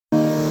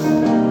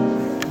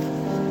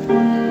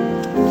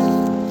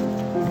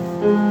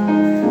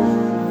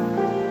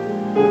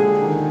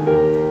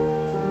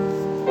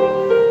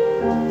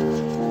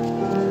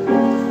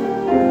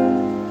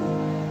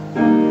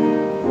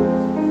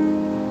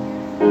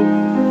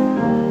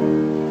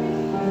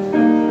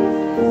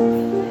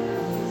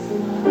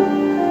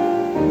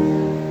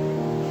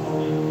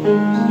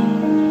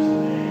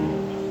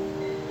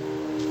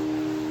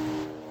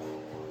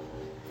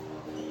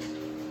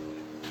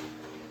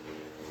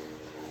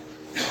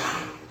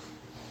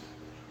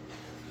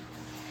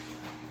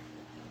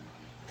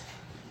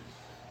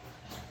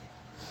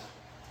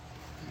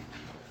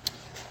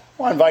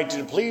I invite you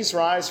to please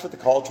rise for the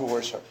call to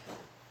worship.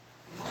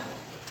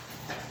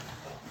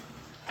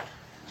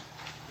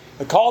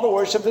 The call to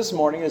worship this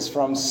morning is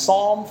from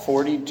Psalm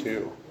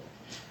 42.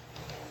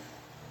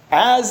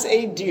 As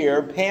a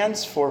deer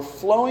pants for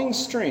flowing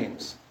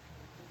streams,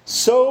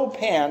 so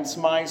pants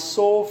my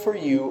soul for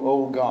you,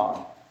 O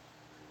God.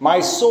 My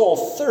soul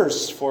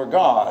thirsts for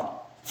God,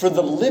 for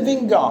the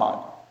living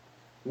God.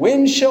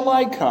 When shall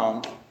I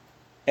come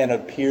and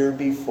appear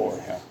before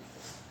him?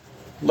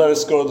 Let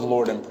us go to the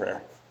Lord in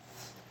prayer.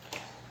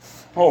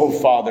 Oh,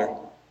 Father,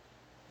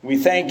 we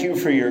thank you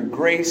for your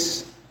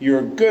grace,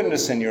 your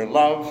goodness, and your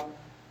love.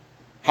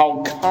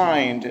 How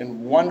kind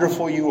and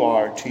wonderful you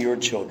are to your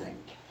children.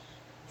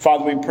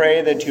 Father, we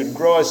pray that you'd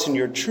grow us in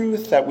your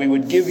truth, that we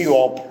would give you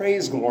all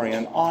praise, glory,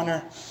 and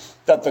honor,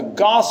 that the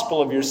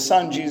gospel of your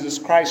Son, Jesus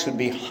Christ, would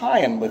be high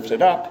and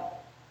lifted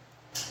up,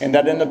 and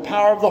that in the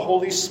power of the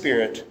Holy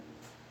Spirit,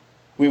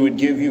 we would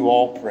give you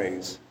all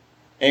praise.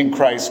 In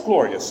Christ's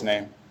glorious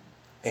name,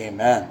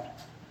 amen.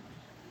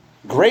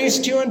 Grace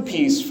to you and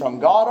peace from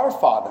God our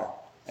Father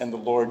and the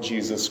Lord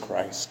Jesus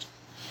Christ.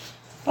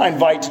 I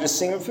invite you to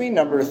sing with me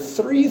number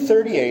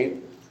 338,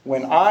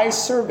 When I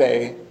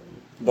Survey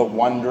the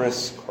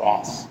Wondrous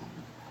Cross.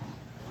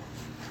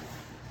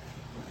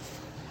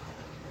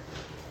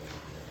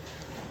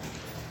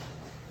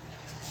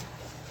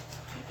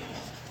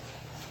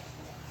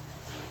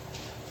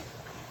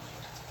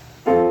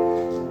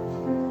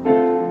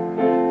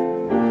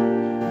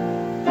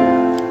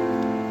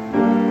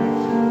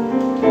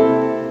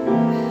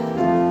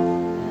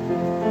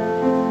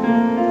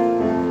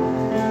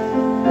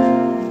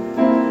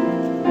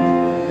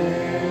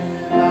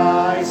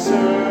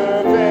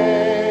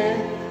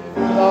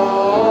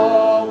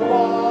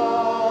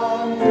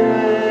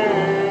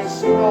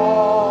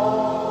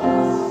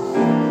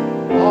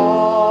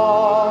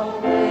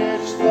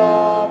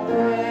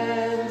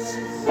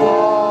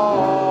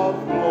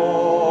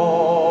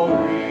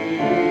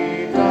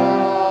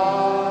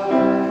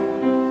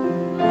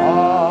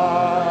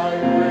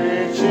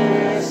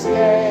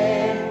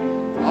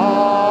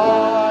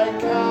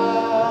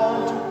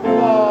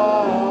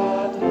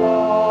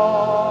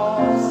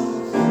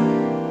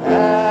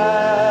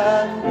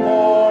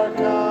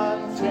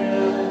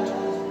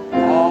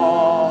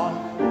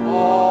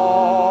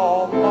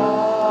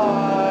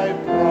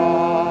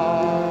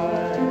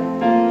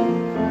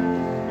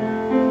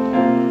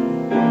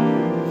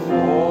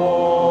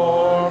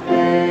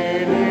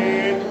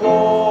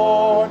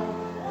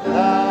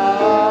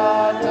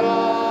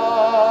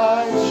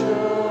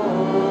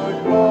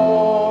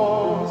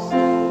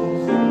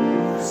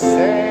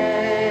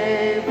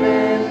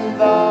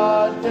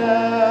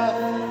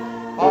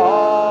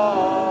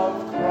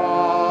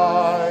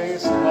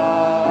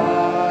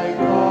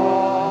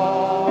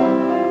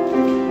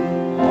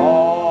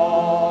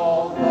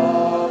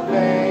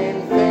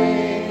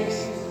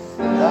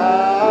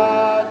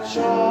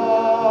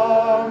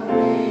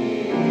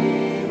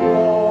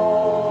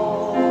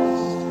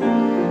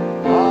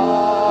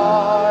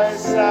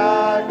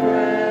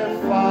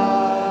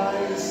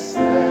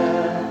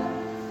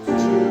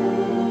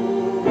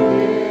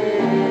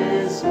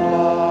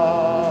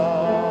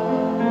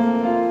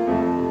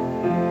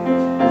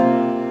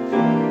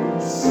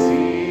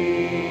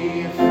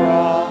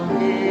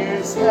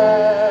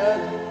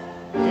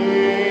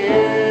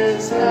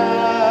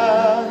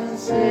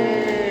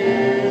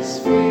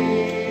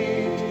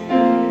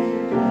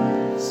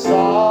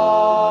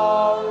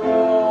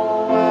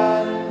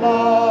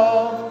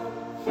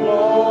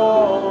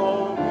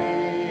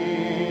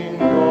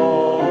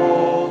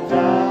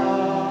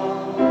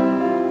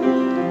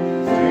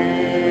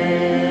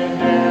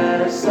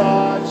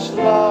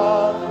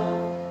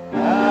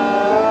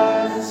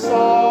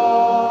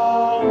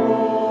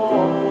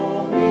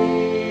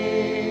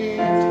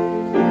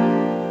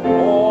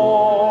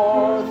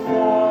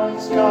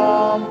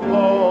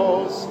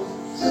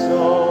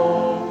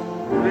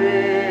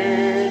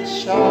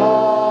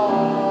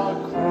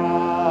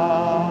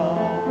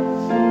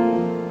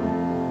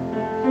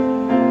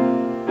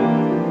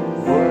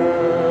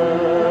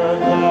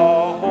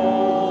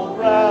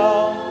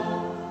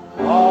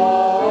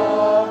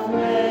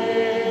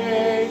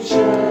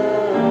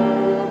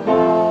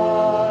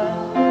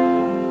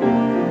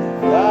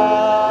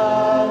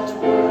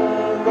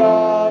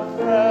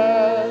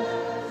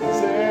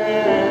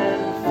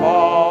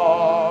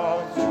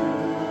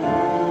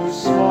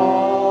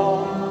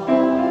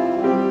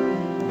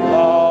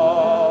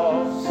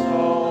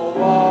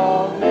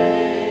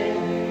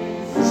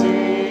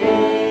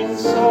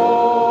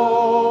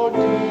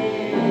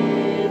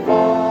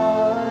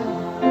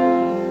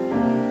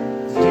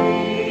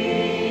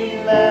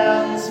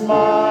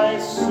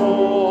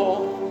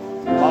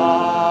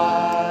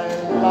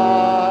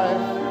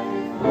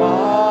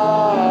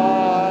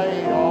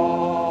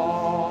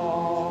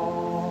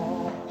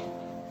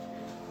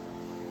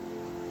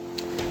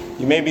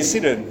 You may be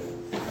seated.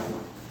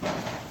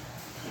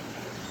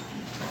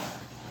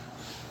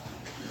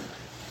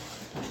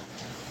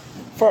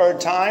 For our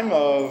time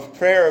of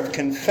prayer of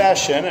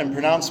confession and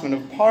pronouncement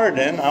of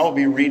pardon, I will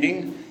be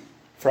reading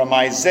from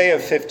Isaiah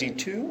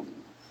 52.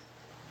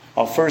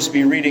 I'll first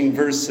be reading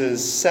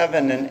verses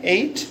 7 and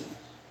 8,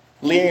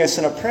 leading us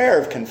in a prayer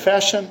of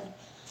confession,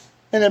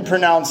 and then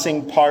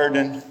pronouncing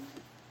pardon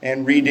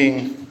and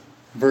reading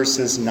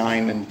verses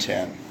 9 and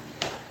 10.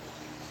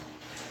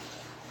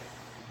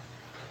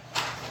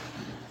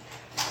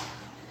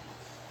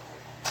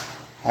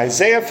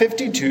 Isaiah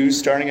 52,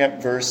 starting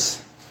at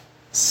verse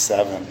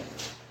 7.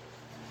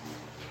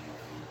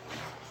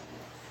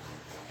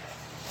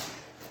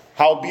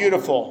 How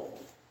beautiful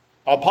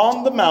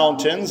upon the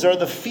mountains are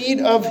the feet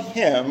of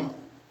him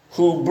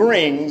who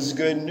brings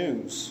good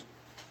news,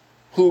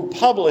 who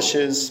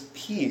publishes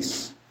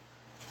peace,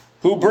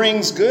 who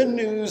brings good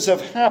news of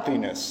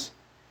happiness,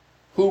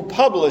 who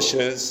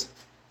publishes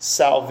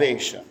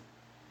salvation,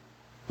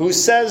 who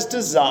says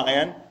to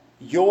Zion,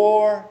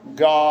 your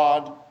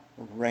God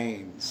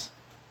reigns.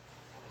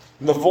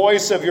 The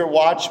voice of your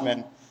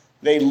watchmen,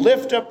 they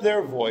lift up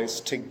their voice.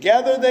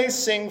 Together they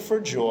sing for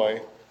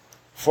joy.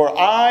 For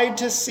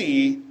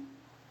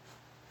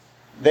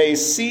they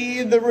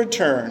see the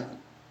return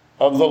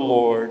of the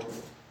Lord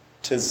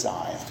to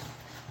Zion.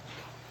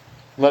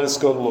 Let us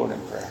go to the Lord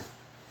in prayer.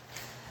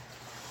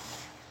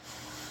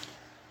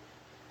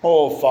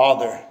 Oh,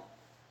 Father,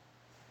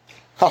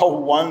 how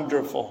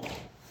wonderful,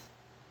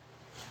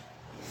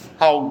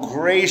 how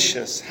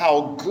gracious,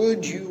 how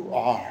good you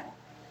are.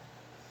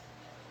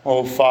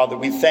 Oh, Father,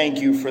 we thank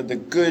you for the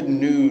good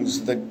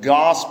news, the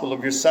gospel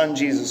of your Son,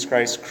 Jesus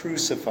Christ,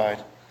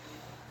 crucified.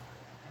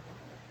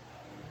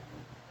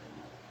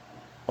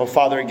 Oh,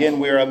 Father, again,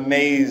 we are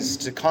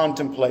amazed to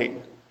contemplate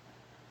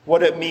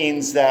what it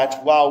means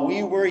that while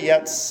we were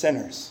yet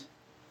sinners,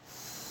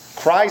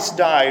 Christ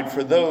died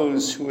for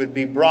those who would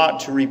be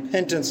brought to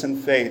repentance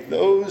and faith,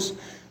 those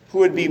who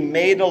would be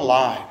made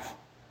alive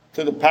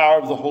through the power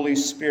of the Holy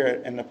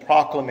Spirit and the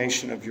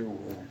proclamation of your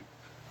word.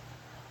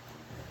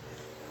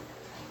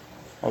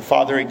 Oh,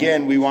 Father,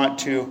 again, we want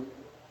to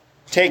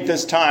take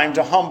this time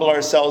to humble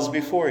ourselves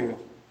before you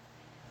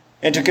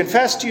and to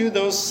confess to you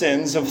those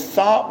sins of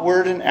thought,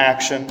 word, and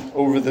action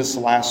over this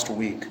last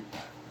week.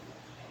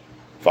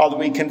 Father,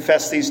 we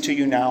confess these to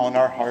you now in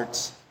our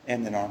hearts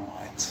and in our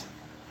minds.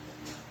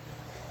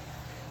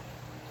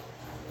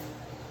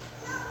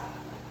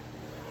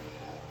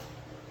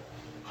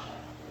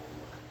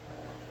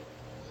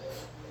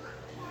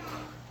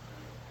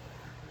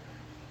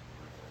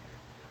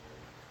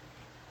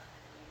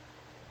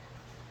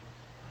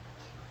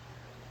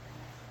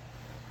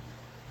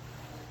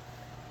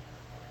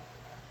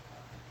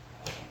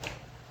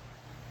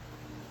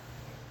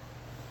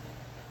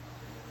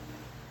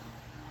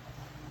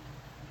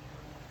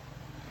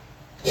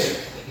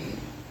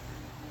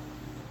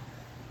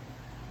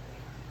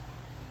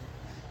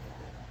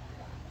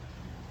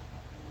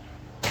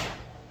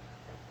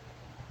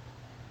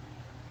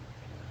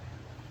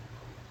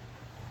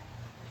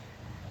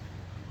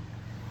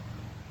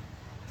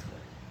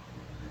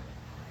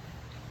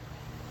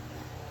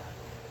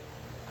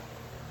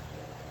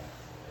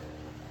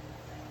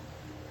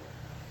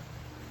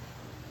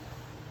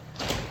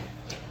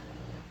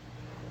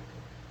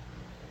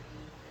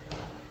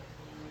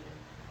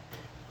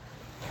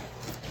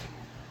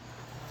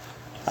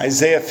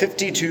 Isaiah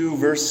 52,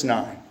 verse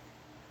 9.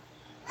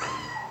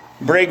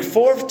 Break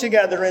forth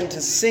together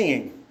into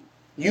singing,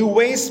 you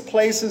waste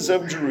places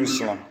of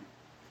Jerusalem.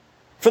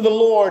 For the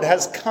Lord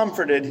has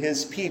comforted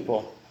his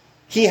people.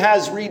 He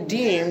has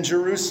redeemed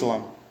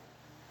Jerusalem.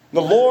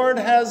 The Lord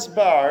has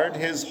bared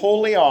his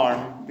holy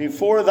arm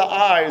before the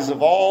eyes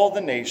of all the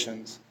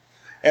nations,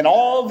 and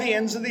all the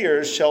ends of the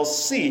earth shall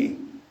see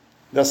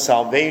the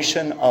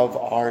salvation of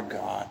our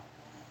God.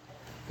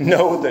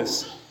 Know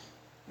this,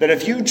 that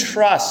if you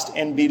trust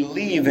and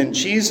believe in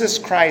Jesus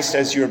Christ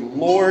as your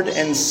Lord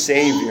and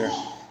Savior,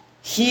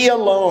 he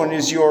alone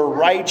is your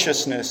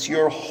righteousness,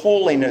 your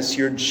holiness,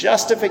 your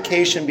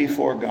justification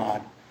before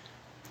God.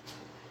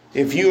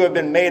 If you have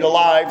been made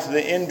alive through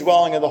the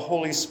indwelling of the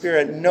Holy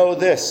Spirit, know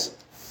this,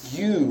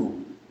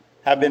 you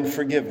have been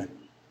forgiven.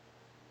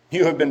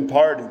 You have been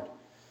pardoned.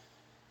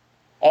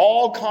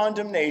 All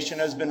condemnation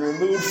has been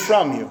removed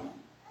from you.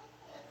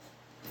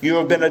 You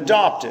have been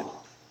adopted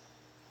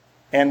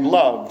and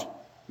loved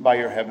by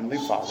your Heavenly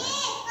Father.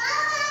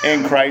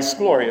 In Christ's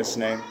glorious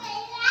name,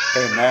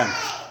 amen.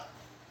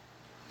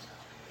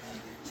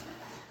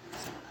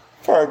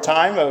 For our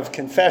time of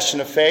confession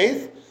of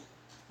faith,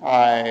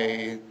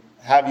 I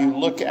have you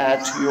look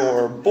at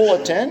your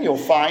bulletin. You'll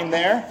find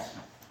there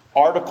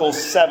Article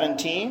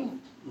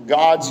 17,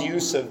 God's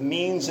use of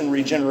means and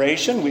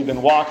regeneration. We've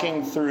been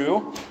walking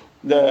through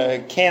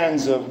the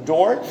canons of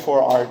Dort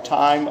for our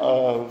time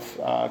of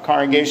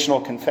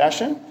congregational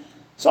confession.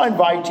 So I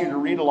invite you to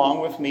read along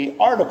with me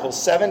Article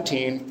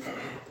 17,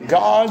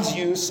 God's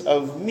use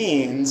of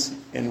means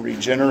in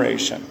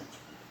regeneration.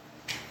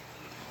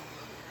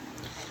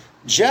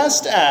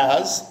 Just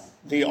as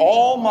the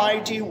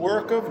almighty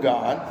work of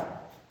God,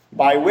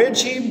 by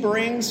which he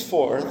brings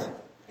forth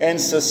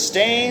and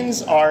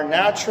sustains our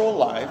natural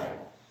life,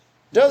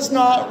 does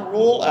not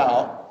rule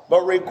out,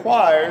 but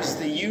requires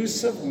the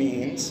use of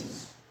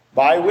means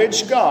by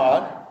which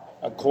God,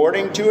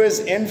 according to his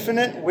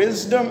infinite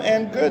wisdom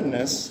and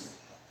goodness,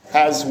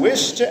 has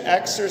wished to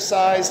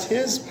exercise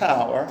his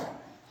power,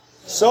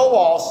 so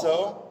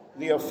also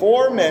the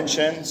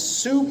aforementioned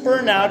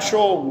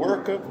supernatural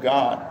work of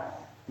God,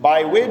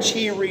 by which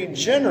he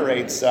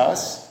regenerates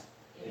us,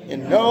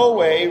 in no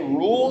way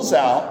rules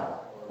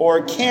out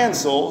or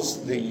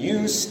cancels the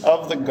use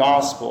of the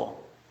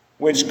gospel,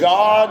 which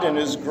God in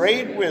his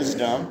great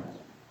wisdom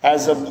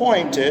has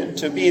appointed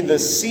to be the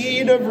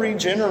seed of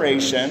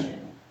regeneration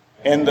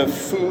and the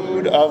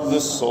food of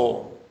the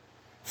soul.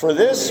 For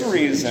this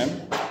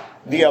reason,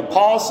 the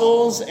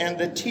apostles and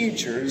the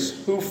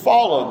teachers who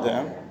followed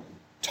them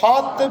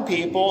taught the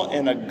people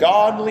in a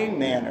godly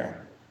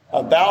manner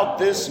about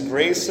this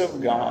grace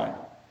of God,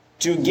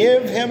 to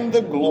give him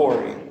the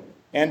glory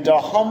and to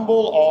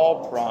humble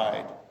all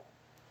pride,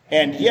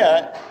 and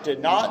yet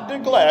did not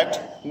neglect,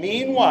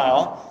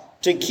 meanwhile,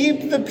 to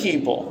keep the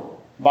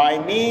people by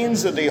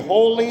means of the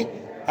holy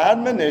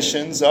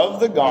admonitions of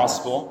the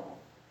gospel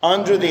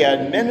under the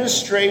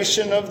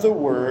administration of the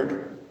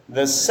word,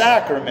 the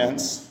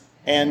sacraments,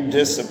 and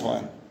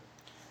discipline.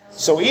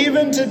 So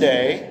even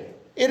today,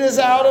 it is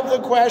out of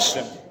the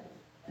question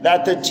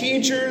that the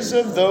teachers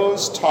of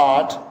those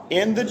taught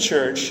in the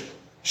church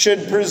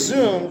should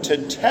presume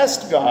to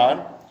test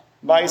God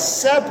by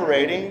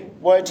separating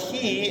what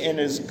he, in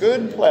his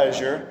good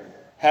pleasure,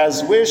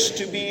 has wished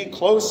to be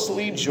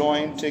closely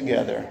joined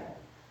together.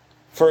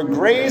 For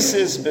grace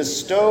is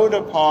bestowed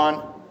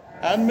upon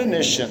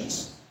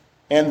admonitions,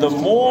 and the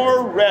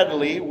more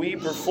readily we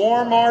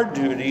perform our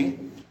duty,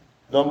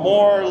 the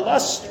more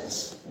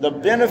lustrous the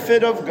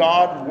benefit of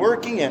God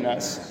working in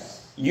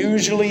us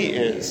usually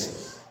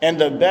is, and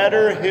the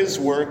better his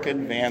work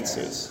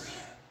advances.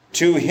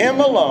 To him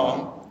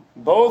alone,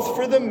 both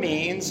for the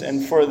means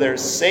and for their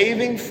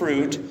saving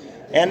fruit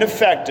and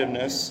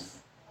effectiveness,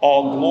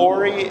 all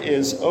glory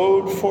is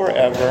owed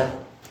forever.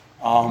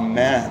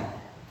 Amen.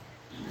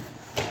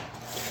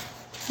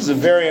 This is a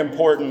very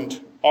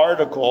important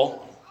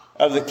article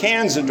of the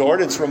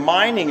Kanzadort. It's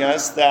reminding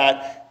us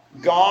that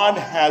God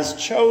has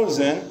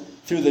chosen,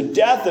 through the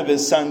death of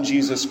his Son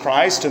Jesus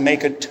Christ, to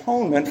make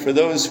atonement for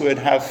those who would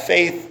have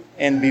faith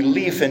and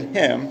belief in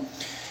him,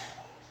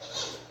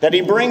 that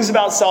he brings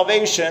about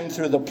salvation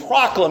through the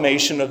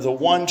proclamation of the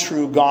one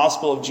true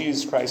gospel of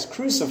Jesus Christ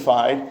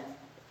crucified,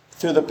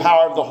 through the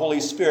power of the Holy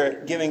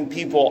Spirit, giving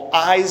people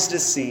eyes to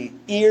see,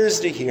 ears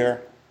to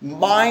hear,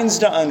 minds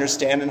to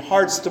understand, and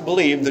hearts to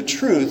believe the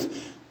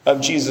truth of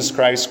Jesus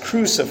Christ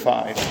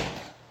crucified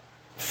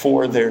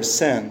for their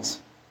sins.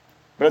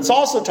 But it's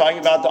also talking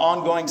about the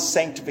ongoing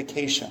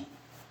sanctification.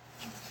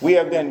 We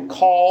have been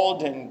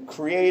called and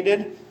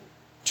created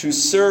to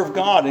serve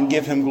God and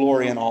give him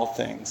glory in all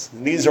things.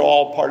 And these are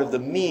all part of the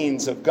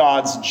means of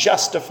God's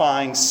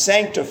justifying,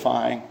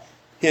 sanctifying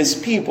his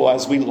people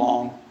as we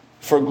long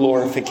for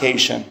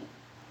glorification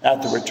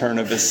at the return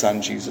of his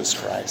Son, Jesus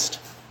Christ.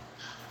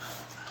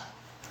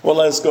 Well,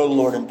 let us go to the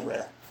Lord in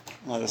prayer.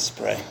 Let us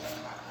pray.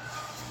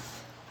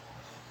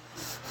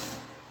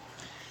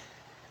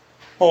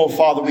 Oh,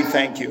 Father, we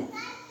thank you.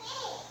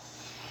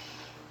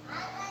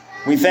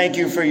 We thank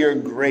you for your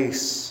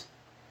grace,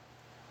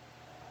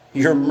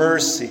 your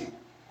mercy,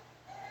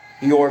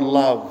 your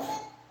love.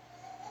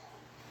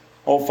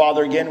 Oh,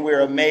 Father, again,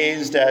 we're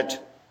amazed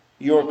at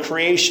your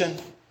creation,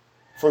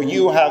 for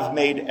you have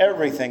made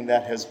everything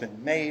that has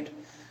been made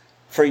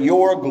for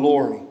your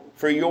glory,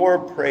 for your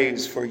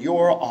praise, for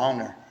your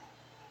honor,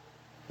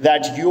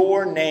 that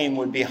your name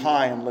would be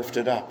high and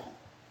lifted up.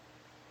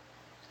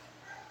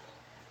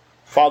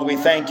 Father, we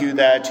thank you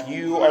that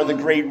you are the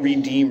great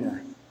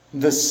Redeemer,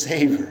 the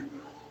Savior.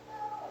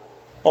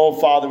 Oh,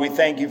 Father, we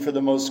thank you for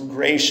the most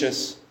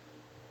gracious,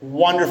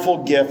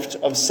 wonderful gift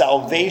of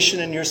salvation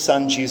in your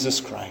Son,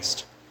 Jesus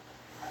Christ.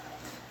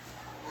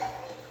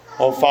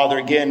 Oh, Father,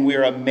 again, we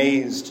are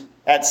amazed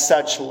at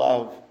such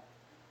love,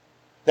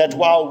 that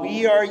while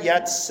we are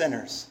yet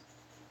sinners,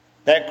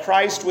 that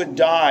Christ would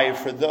die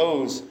for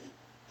those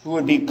who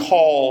would be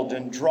called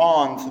and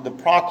drawn through the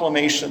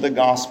proclamation of the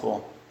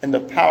gospel and the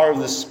power of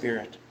the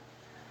Spirit.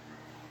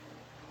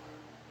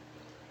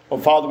 Oh,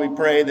 Father, we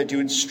pray that you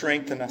would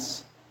strengthen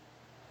us,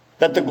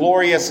 that the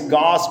glorious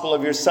gospel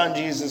of your Son,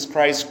 Jesus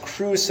Christ,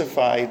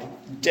 crucified,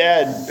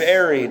 dead,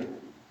 buried,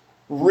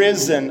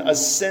 risen,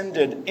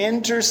 ascended,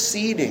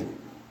 interceding,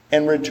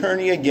 and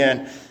returning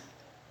again,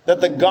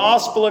 that the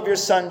gospel of your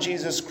Son,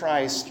 Jesus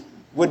Christ,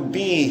 would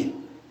be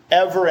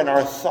ever in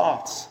our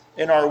thoughts,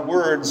 in our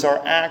words,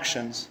 our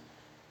actions,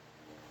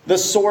 the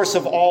source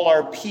of all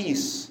our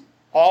peace,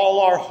 all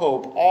our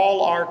hope,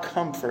 all our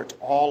comfort,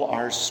 all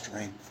our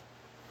strength.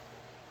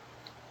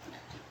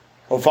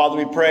 Oh, Father,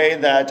 we pray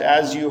that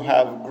as you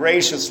have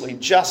graciously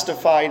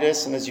justified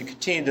us and as you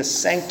continue to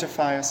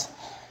sanctify us,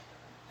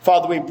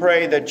 Father, we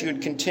pray that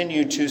you'd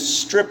continue to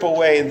strip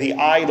away the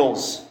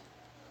idols,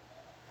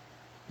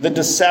 the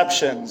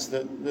deceptions,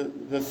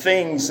 the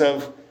things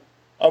of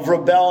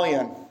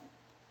rebellion,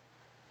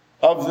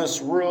 of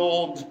this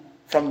world,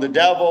 from the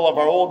devil, of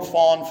our old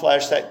fallen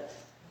flesh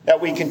that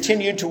we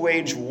continue to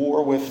wage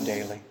war with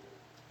daily.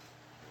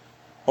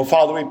 Oh,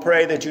 Father, we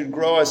pray that you'd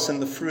grow us in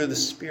the fruit of the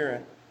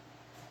Spirit.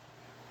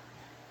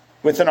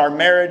 Within our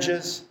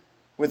marriages,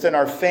 within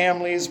our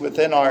families,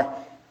 within our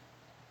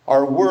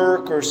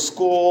work or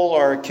school,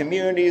 our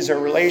communities, our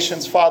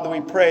relations. Father,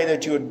 we pray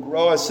that you would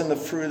grow us in the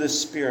fruit of the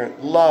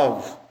Spirit.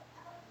 Love,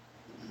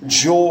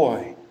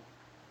 joy,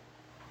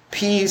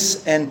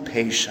 peace, and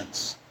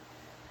patience.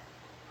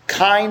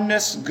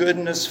 Kindness,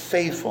 goodness,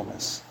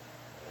 faithfulness,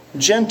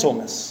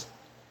 gentleness,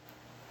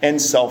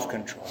 and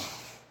self-control.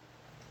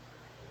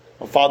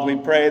 Well, Father, we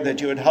pray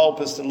that you would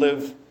help us to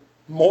live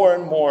more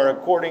and more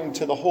according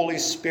to the Holy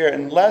Spirit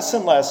and less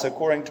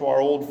according to our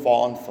old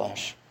fallen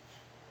flesh.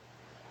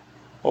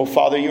 Oh,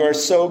 Father, you are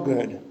so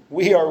good.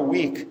 We are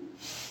weak,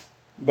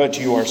 but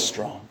you are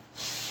strong.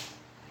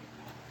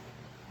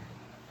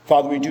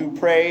 Father, we do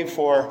pray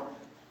for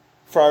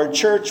our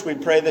church. We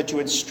pray that you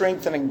would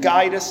strengthen and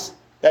guide us,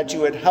 that you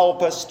would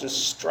help us to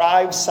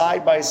strive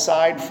side by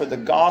side for the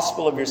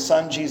gospel of your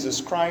Son, Jesus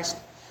Christ,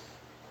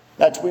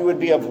 that we would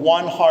be of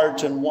one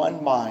heart and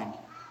one mind,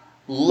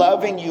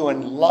 loving you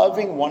and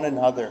loving one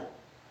another,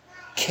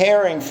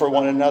 caring for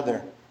one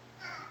another,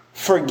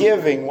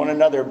 forgiving one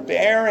another,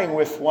 bearing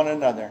with one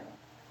another,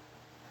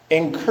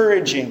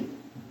 encouraging,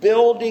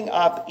 building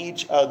up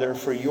each other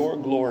for your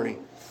glory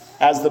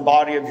as the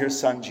body of your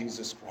Son,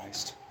 Jesus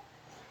Christ.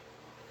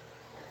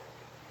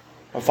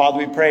 Well, Father,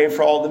 we pray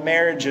for all the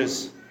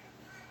marriages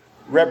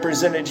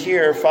represented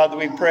here. Father,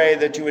 we pray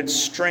that you would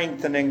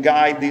strengthen and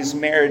guide these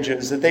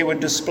marriages, that they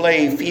would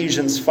display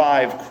Ephesians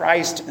 5,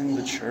 Christ in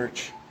the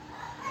church.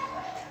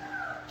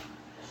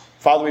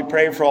 Father, we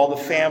pray for all the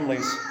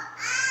families.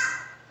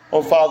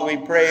 Oh, Father, we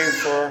pray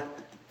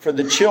for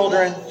the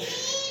children,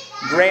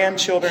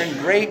 grandchildren,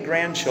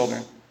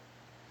 great-grandchildren.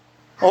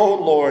 Oh,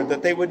 Lord,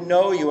 that they would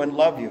know you and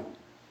love you.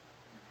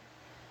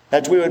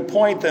 That we would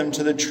point them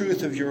to the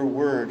truth of your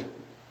word.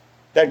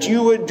 That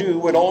you would do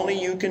what only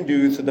you can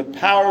do through the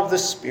power of the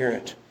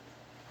Spirit.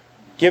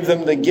 Give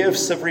them the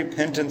gifts of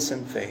repentance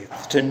and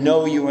faith to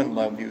know you and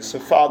love you. So,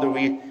 Father,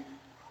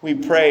 we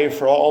pray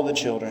for all the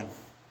children.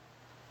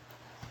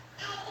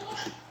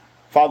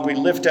 Father, we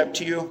lift up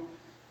to you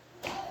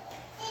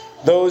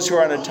those who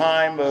are in a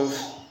time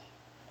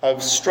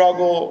of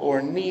struggle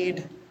or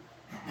need.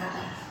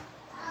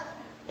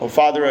 Oh,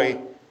 Father,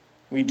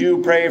 we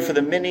do pray for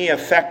the many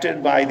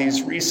affected by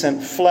these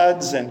recent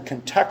floods in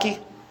Kentucky.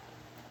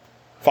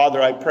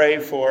 Father, I pray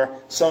for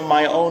some of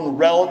my own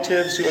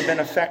relatives who have been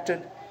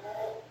affected.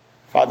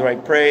 Father, I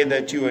pray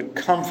that you would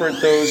comfort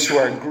those who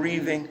are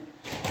grieving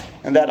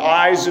and that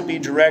eyes would be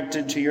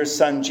directed to your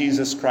Son,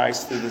 Jesus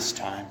Christ, through this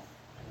time.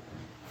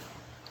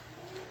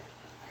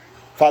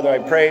 Father, I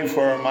pray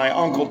for my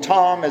Uncle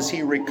Tom as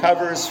he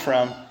recovers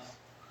from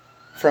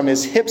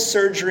his hip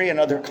surgery and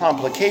other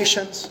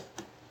complications.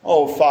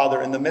 Oh,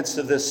 Father, in the midst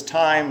of this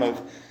time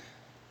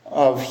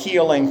of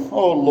healing,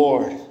 oh,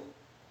 Lord,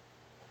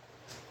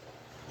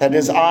 that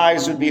his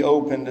eyes would be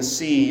open to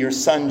see your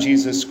Son,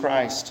 Jesus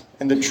Christ,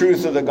 and the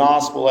truth of the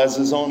gospel as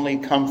his only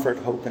comfort,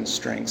 hope, and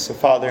strength. So,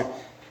 Father,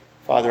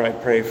 I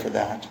pray for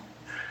that.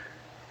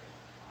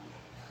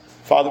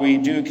 Father, we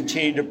do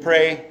continue to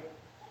pray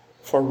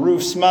for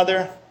Ruth's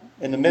mother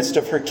in the midst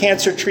of her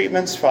cancer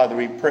treatments. Father,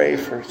 we pray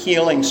for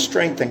healing,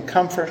 strength, and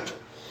comfort.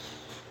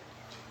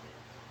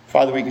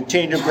 Father, we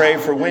continue to pray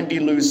for Wendy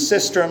Lou's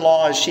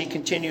sister-in-law as she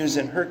continues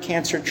in her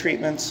cancer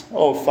treatments.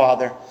 Oh,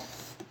 Father,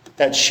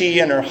 that she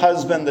and her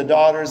husband, the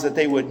daughters, that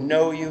they would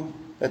know you,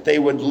 that they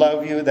would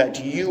love you,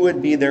 that you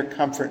would be their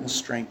comfort and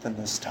strength in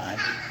this time.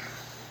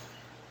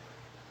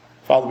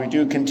 Father, we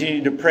do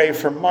continue to pray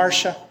for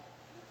Marcia.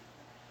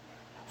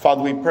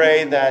 Father, we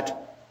pray that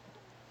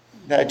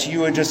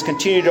you would just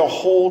continue to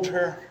hold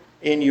her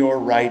in your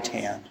right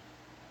hand.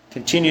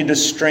 Continue to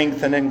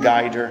strengthen and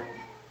guide her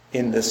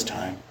in this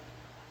time.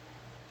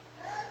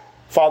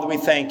 Father, we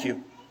thank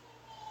you.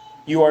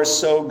 You are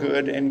so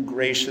good and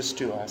gracious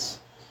to us.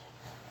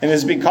 And it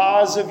is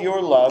because of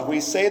your love we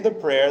say the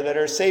prayer that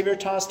our Savior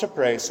taught us to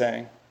pray,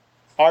 saying,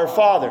 Our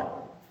Father,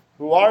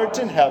 who art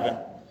in heaven,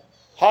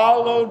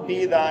 hallowed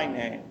be thy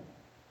name.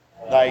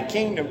 Thy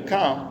kingdom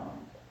come,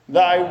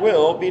 thy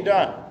will be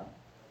done,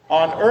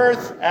 on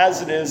earth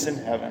as it is in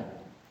heaven.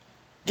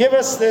 Give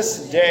us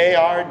this day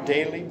our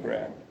daily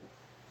bread,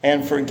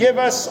 and forgive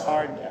us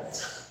our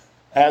debts,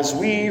 as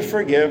we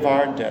forgive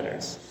our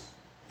debtors.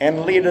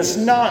 And lead us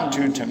not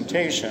into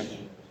temptation,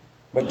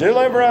 but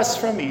deliver us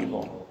from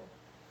evil.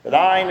 For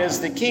thine is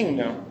the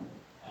kingdom,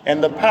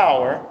 and the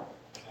power,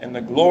 and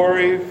the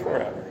glory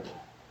forever.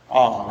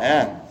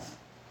 Amen.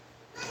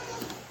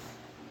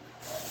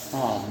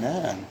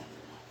 Amen.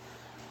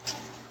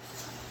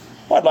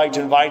 Well, I'd like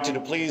to invite you to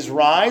please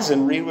rise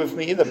and read with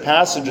me the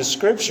passage of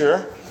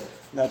Scripture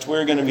that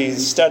we're going to be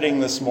studying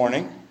this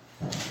morning.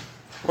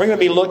 We're going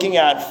to be looking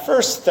at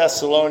 1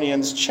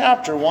 Thessalonians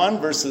chapter 1,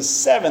 verses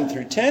 7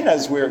 through 10,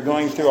 as we're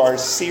going through our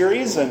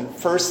series in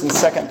 1 and 2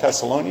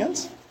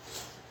 Thessalonians.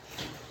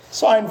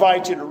 So I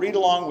invite you to read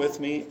along with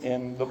me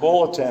in the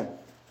bulletin.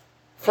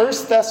 1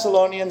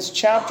 Thessalonians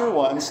chapter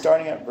 1,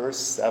 starting at verse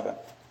 7.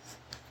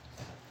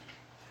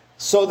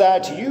 So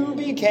that you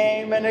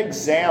became an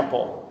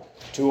example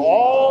to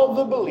all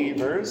the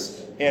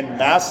believers in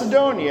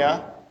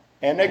Macedonia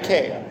and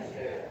Achaia.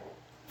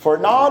 For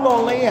not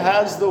only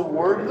has the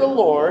word of the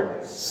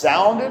Lord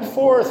sounded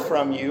forth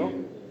from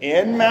you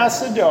in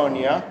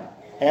Macedonia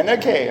and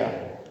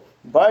Achaia,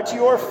 but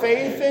your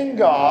faith in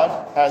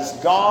God has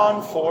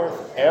gone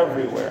forth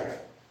everywhere,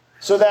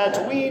 so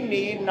that we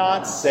need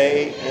not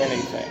say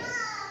anything.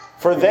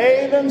 For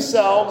they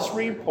themselves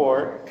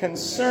report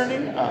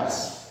concerning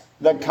us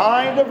the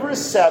kind of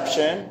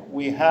reception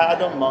we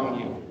had among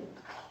you,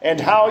 and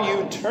how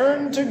you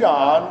turned to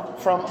God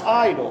from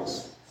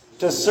idols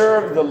to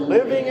serve the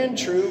living and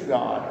true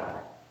God,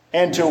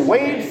 and to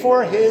wait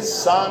for his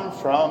Son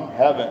from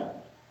heaven,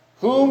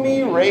 whom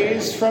he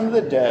raised from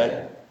the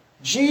dead,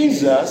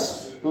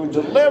 Jesus, who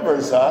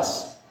delivers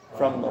us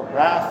from the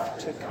wrath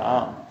to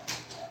come.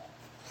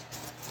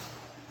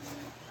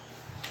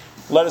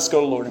 Let us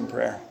go to the Lord in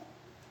prayer.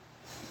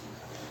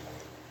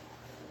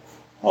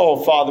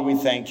 Oh, Father, we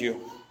thank you.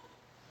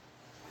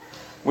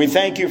 We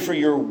thank you for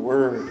your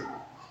word.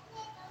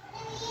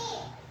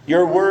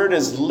 Your word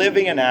is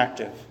living and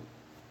active.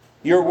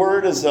 Your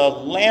word is a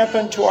lamp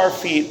unto our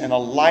feet and a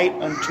light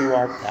unto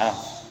our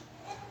path.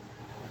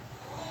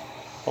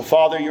 Oh,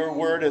 Father, your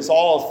word is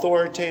all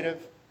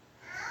authoritative,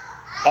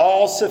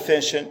 all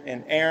sufficient,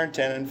 inerrant,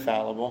 and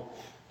infallible.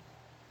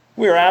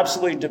 We are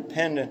absolutely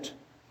dependent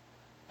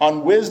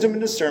on wisdom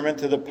and discernment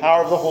through the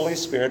power of the Holy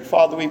Spirit.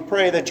 Father, we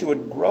pray that you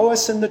would grow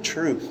us in the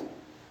truth.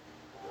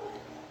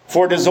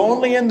 For it is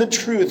only in the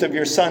truth of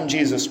your Son,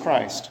 Jesus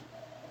Christ,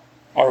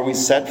 are we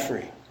set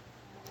free.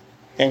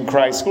 In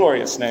Christ's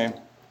glorious name,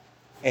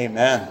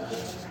 amen.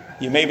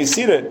 You may be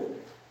seated.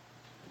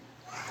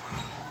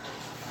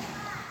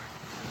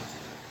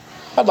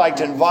 I'd like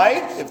to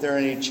invite, if there are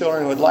any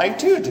children who would like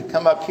to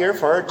come up here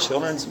for our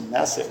children's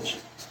message.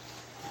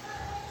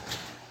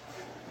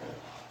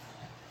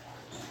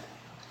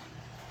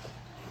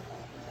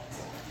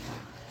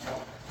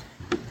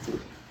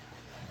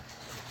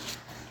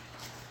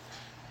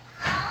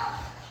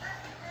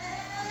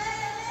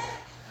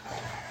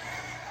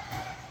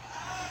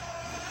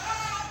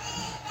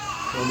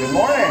 Well, good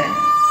morning.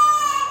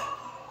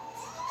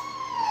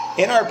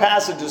 In our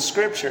passage of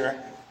Scripture,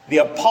 the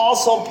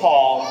Apostle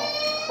Paul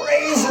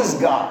praises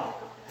God.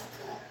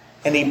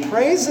 And he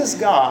praises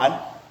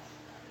God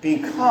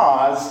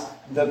because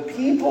the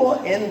people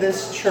in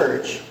this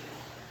church,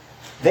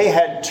 they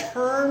had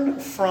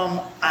turned from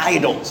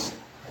idols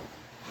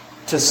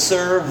to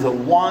serve the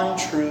one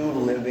true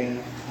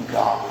living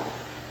God.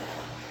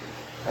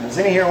 Now, does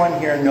anyone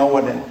here know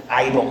what an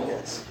idol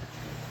is?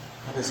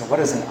 What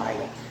is an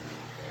idol?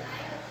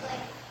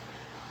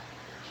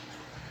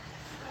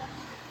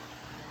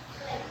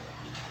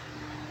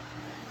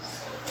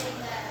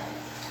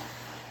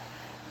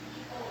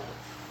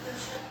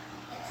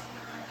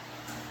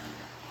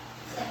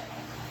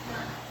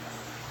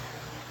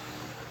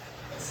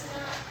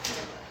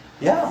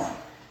 Yeah.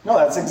 No,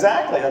 that's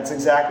exactly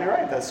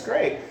right. That's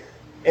great.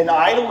 An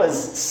idol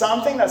is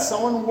something that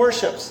someone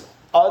worships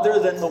other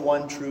than the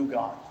one true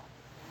God.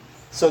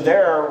 So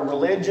there are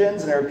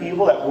religions and there are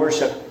people that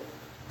worship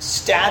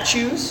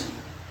statues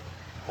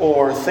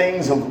or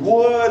things of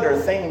wood or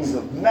things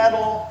of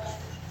metal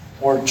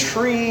or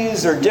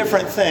trees or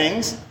different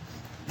things.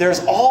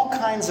 There's all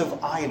kinds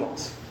of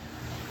idols.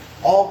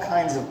 All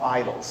kinds of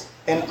idols.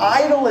 An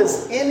idol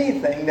is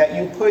anything that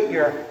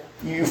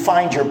you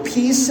find your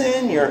peace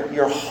in,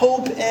 your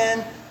hope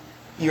in,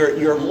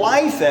 your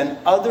life in,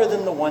 other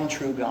than the one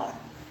true God.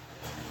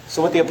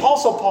 So what the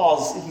Apostle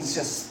Paul is, he's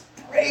just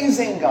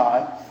praising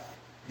God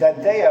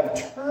that they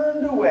have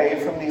turned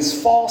away from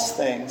these false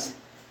things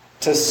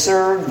to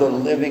serve the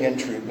living and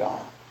true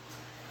God.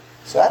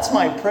 So that's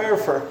my prayer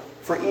for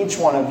each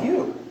one of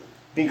you.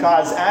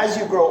 Because as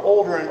you grow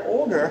older and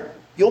older,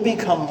 you'll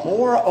become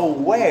more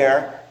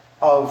aware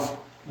of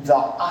the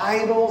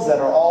idols that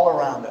are all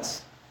around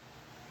us.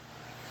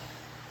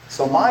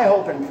 So my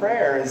hope and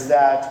prayer is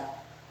that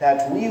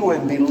we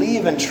would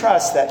believe and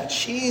trust that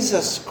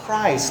Jesus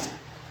Christ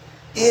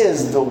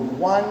is the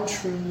one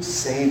true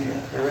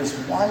Savior. There is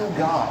one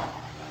God.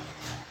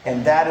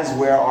 And that is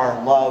where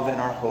our love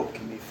and our hope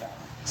can be found.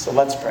 So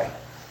let's pray.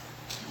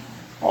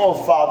 Oh,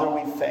 Father,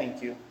 we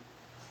thank you.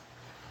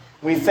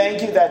 We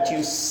thank you that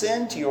you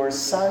sent your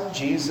Son,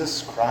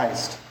 Jesus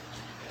Christ.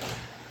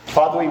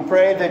 Father, we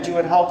pray that you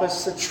would help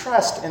us to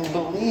trust and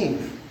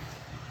believe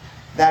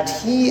that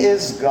he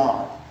is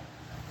God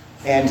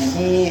and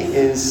he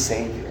is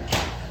Savior.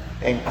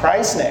 In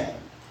Christ's name,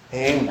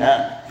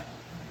 amen.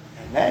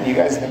 Amen. You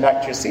guys can go back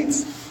to your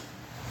seats.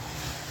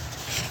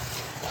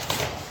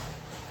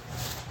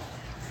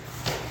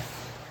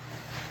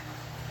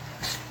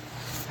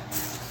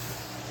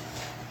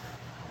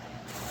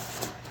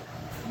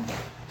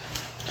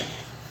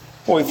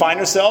 Well, we find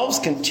ourselves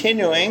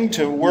continuing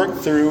to work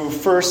through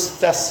 1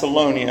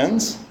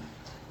 Thessalonians.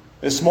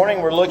 This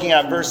morning we're looking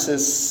at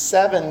verses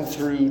 7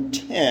 through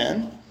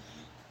 10.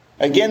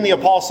 Again, the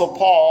Apostle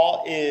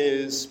Paul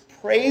is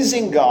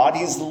praising God.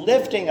 He's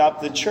lifting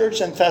up the church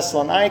in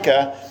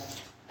Thessalonica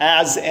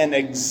as an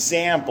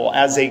example,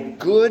 as a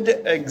good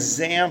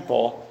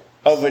example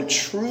of a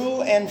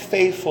true and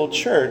faithful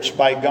church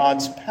by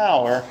God's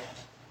power,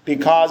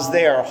 because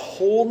they are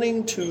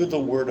holding to the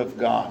Word of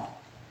God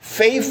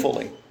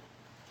faithfully,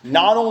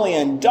 not only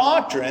in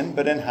doctrine,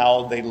 but in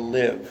how they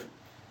live.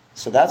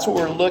 So that's what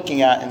we're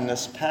looking at in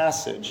this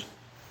passage.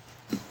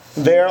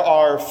 There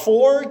are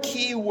 4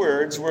 key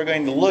words we're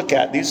going to look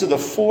at. These are the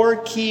 4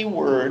 key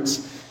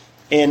words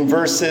in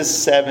verses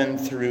 7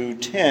 through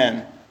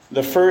 10.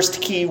 The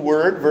first key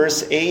word,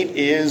 verse 8,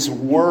 is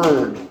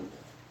word.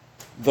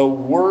 The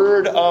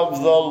word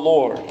of the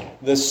Lord.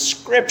 The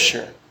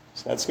scripture.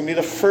 So that's going to be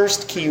the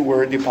first key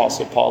word the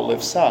Apostle Paul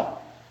lifts up.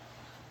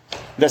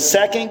 The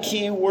second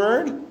key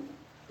word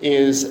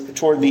is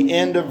toward the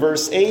end of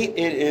verse 8.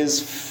 It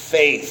is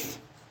faith.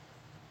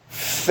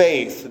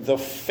 Faith. The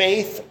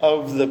faith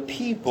of the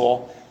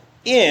people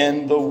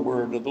in the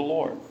word of the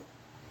Lord.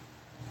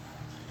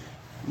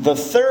 The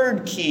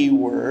third key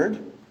word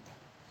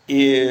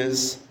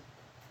is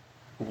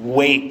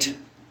wait.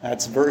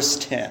 That's verse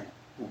 10.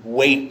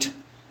 Wait.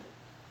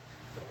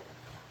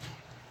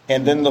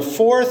 And then the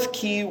fourth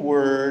key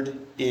word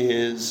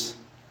is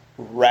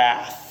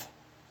wrath.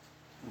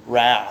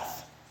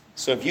 Wrath.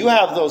 So if you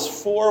have those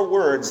 4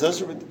 words,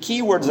 those are the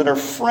key words that are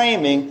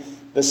framing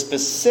the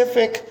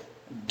specific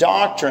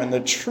doctrine, the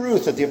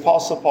truth that the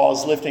Apostle Paul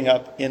is lifting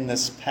up in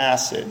this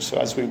passage. So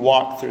as we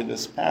walk through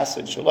this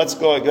passage. So let's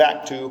go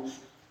back to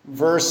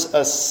verse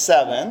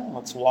 7.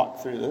 Let's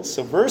walk through this.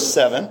 So verse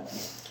 7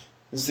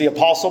 is the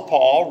Apostle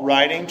Paul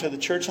writing to the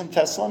church in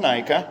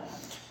Thessalonica.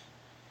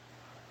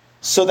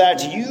 So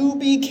that you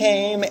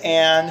became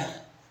an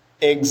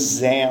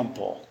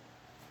example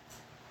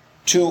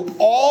to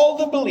all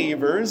the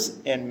believers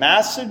in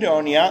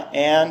Macedonia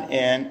and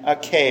in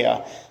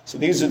Achaia. So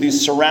these are the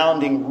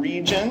surrounding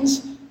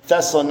regions.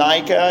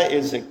 Thessalonica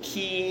is a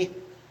key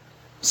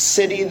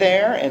city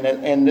there,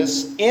 and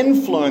this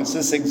influence,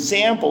 this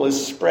example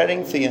is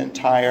spreading to the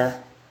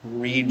entire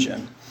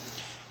region.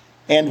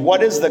 And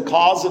what is the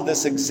cause of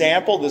this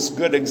example, this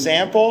good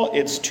example?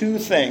 It's 2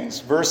 things.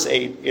 Verse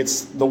 8,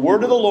 it's the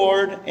word of the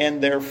Lord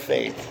and their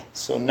faith.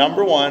 So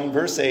number 1,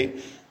 verse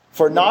 8,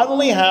 for not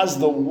only has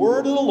the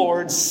word of the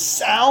Lord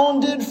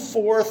sounded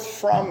forth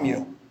from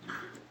you.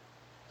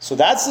 So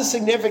that's the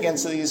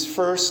significance of these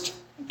first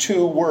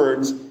 2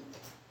 words.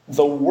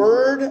 The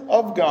word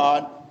of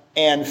God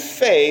and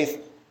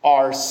faith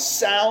are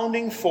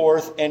sounding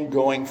forth and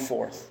going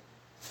forth.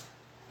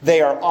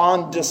 They are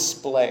on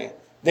display.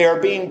 They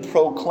are being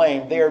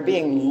proclaimed. They are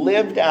being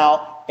lived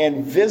out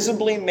and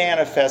visibly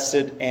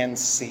manifested and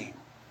seen.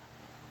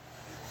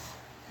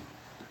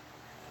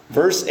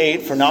 Verse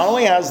 8, for not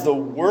only has the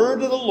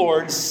word of the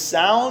Lord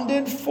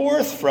sounded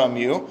forth from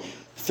you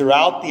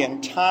throughout the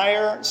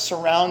entire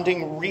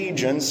surrounding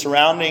region,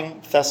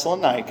 surrounding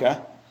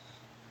Thessalonica,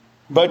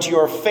 but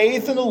your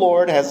faith in the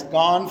Lord has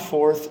gone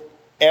forth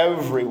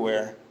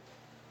everywhere,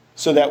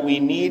 so that we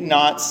need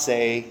not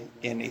say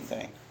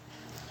anything.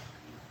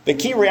 The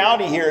key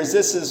reality here is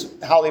this is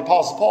how the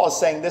Apostle Paul is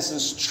saying this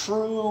is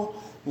true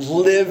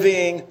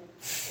living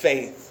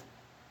faith.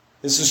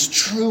 This is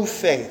true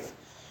faith.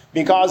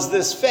 Because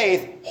this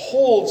faith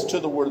holds to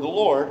the word of the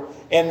Lord,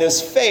 and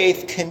this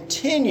faith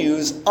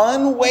continues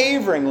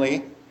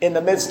unwaveringly in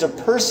the midst of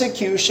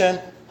persecution,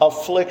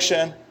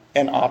 affliction,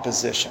 and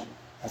opposition.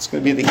 That's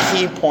going to be the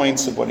key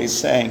points of what he's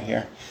saying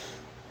here.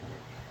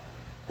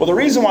 Well, the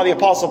reason why the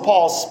Apostle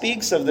Paul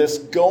speaks of this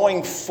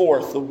going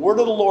forth, the word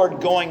of the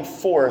Lord going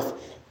forth,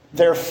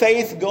 their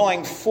faith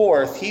going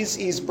forth,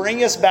 he's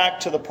bringing us back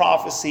to the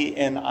prophecy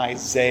in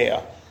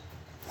Isaiah.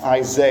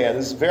 Isaiah,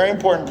 this is a very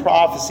important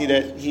prophecy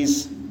that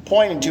he's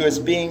pointing to as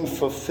being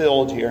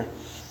fulfilled here,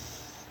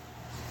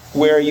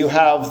 where you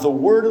have the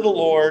word of the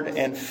Lord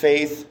and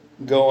faith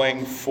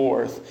going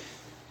forth.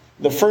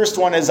 The first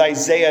one is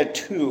Isaiah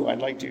 2. I'd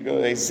like to go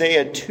to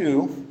Isaiah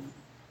 2,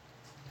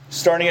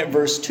 starting at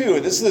verse 2.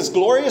 This is this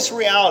glorious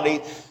reality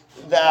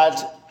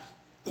that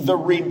the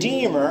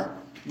Redeemer,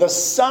 the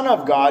Son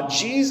of God,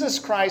 Jesus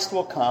Christ,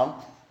 will come,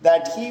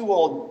 that he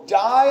will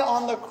die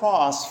on the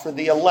cross for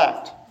the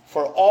elect,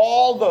 for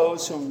all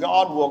those whom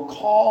God will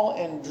call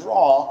and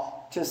draw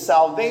to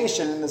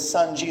salvation in the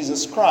Son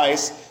Jesus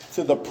Christ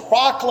through the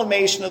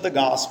proclamation of the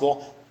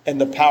gospel and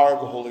the power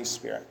of the Holy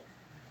Spirit.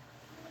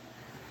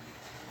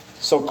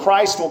 So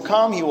Christ will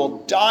come, he will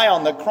die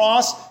on the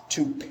cross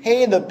to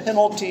pay the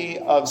penalty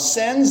of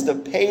sins, to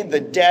pay the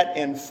debt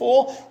in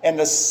full, and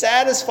to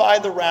satisfy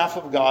the wrath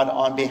of God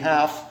on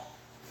behalf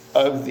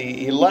of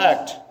the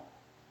elect.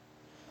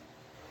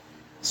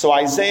 So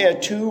Isaiah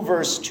 2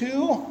 verse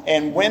 2,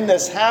 and when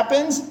this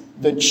happens,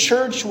 the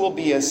church will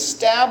be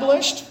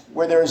established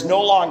where there is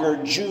no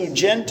longer Jew,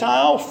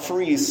 Gentile,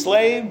 free,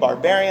 slave,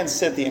 barbarian,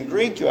 Scythian,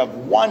 Greek. You have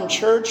one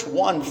church,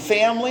 one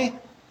family.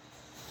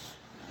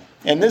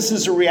 And this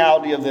is the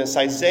reality of this.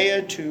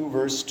 Isaiah 2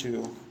 verse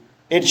 2.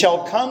 It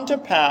shall come to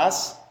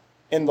pass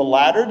in the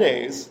latter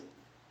days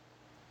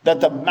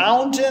that the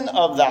mountain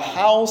of the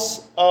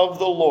house of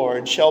the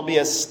Lord shall be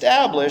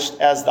established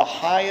as the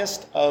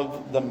highest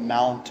of the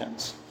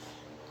mountains.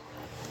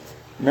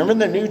 Remember in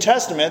the New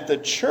Testament, the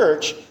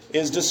church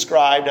is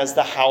described as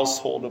the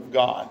household of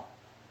God.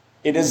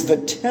 It is the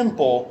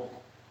temple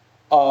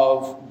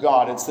of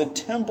God. It's the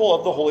temple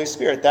of the Holy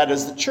Spirit. That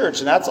is the church.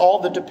 And that's all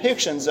the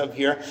depictions of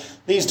here.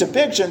 These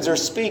depictions are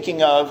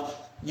speaking of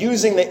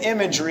using the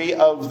imagery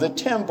of the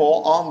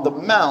temple on the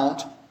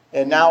mount.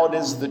 And now it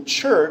is the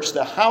church,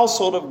 the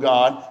household of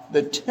God,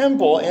 the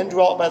temple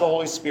indwelt by the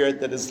Holy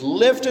Spirit that is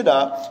lifted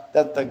up,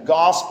 that the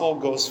gospel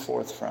goes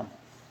forth from.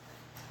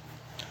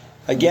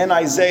 Again,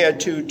 Isaiah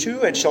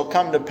 2:2, it shall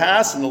come to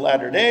pass in the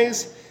latter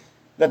days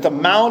that the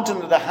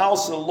mountain of the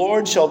house of the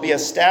Lord shall be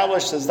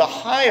established as the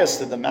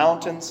highest of the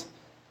mountains,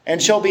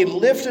 and shall be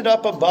lifted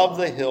up above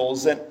the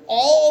hills, and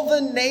all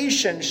the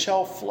nations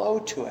shall flow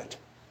to it.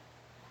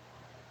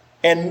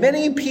 And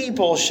many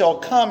people shall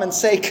come and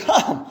say,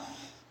 come,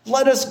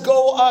 let us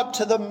go up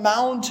to the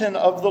mountain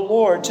of the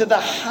Lord, to the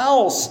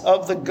house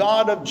of the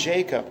God of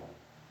Jacob,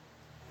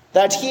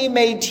 that he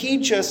may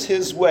teach us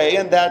his way,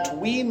 and that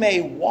we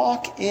may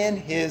walk in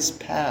his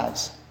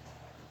paths.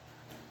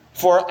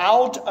 For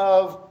out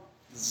of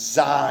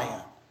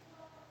Zion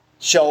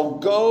shall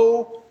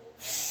go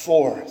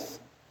forth.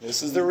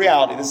 This is the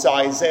reality. This is how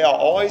Isaiah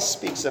always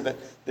speaks of it,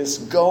 this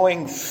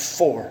going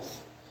forth.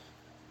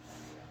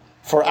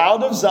 For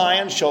out of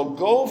Zion shall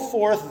go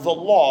forth the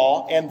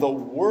law and the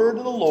word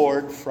of the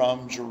Lord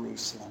from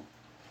Jerusalem.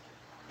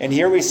 And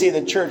here we see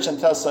the church in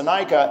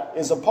Thessalonica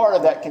is a part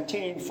of that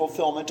continued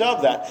fulfillment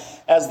of that.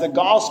 As the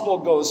gospel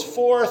goes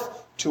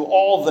forth to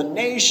all the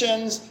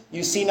nations,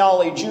 you see not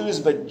only Jews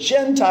but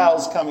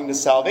Gentiles coming to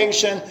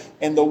salvation,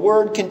 and the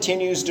word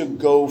continues to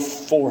go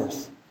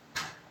forth.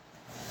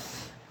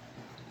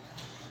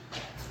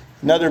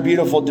 Another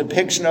beautiful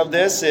depiction of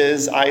this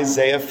is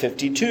Isaiah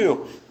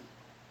 52.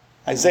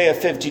 Isaiah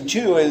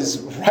 52 is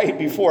right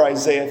before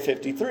Isaiah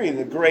 53,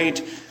 the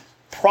great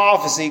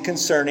prophecy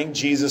concerning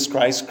Jesus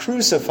Christ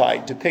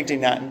crucified,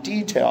 depicting that in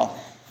detail.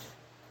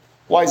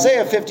 Well,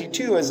 Isaiah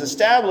 52 is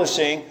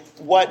establishing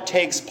what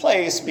takes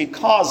place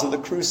because of the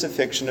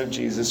crucifixion of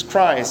Jesus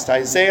Christ.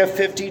 Isaiah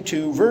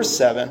 52, verse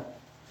 7,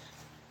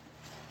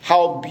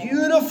 how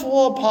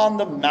beautiful upon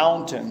the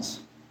mountains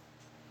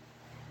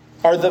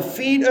are the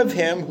feet of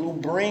him who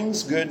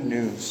brings good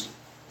news,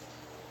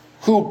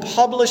 who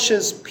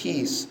publishes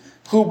peace,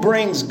 who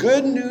brings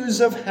good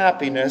news of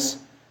happiness,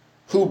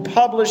 who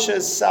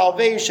publishes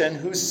salvation,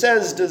 who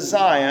says to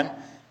Zion,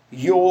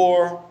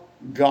 your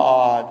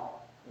God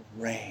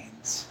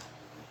reigns.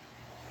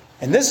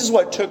 And this is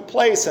what took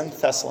place in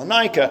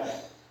Thessalonica.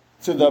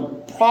 Through the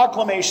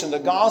proclamation of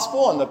the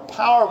gospel and the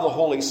power of the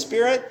Holy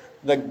Spirit,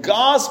 the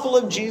gospel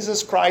of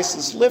Jesus Christ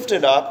is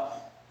lifted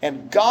up,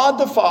 and God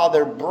the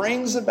Father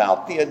brings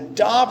about the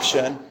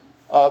adoption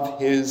of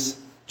his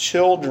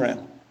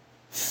children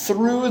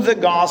through the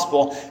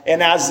gospel.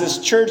 And as this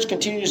church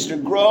continues to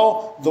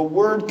grow, the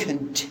word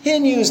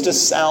continues to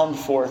sound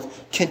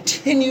forth,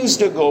 continues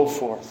to go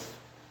forth.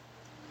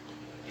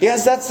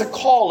 Yes, that's the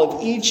call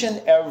of each and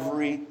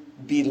every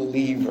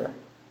believer.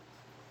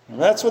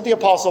 And that's what the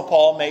Apostle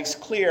Paul makes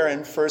clear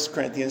in 1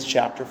 Corinthians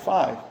chapter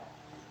 5.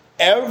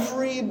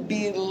 Every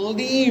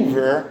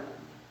believer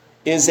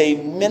is a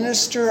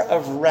minister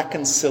of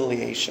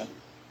reconciliation.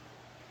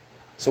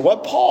 So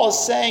what Paul is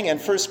saying in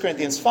 1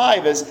 Corinthians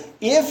 5 is,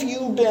 if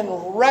you've been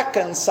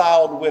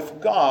reconciled with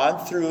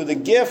God through the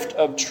gift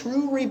of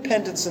true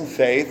repentance and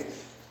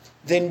faith,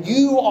 then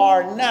you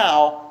are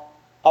now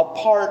a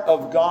part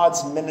of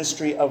God's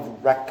ministry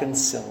of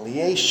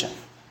reconciliation.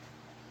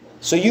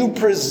 So you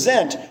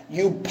present,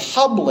 you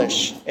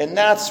publish, and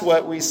that's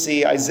what we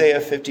see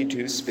Isaiah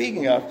 52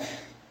 speaking of.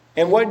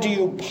 And what do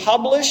you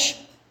publish?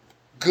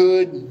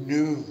 Good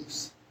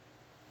news.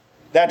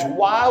 That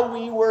while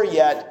we were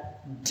yet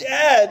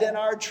dead in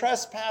our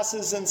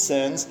trespasses and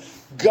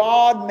sins,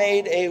 God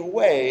made a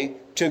way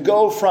to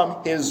go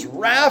from his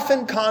wrath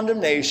and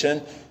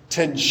condemnation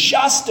to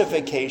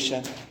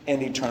justification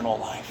and eternal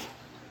life.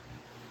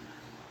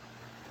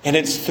 And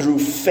it's through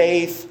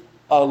faith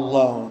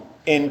alone,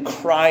 in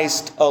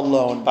Christ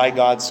alone, by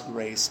God's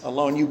grace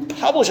alone. You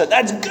publish it.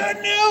 That's good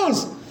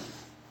news.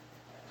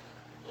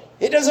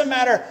 It doesn't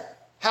matter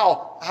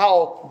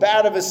how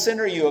bad of a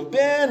sinner you have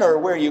been, or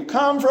where you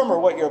come from, or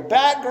what your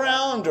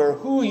background, or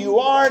who you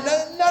are. None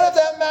of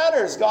that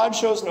matters. God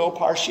shows no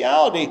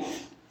partiality.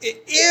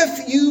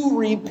 If you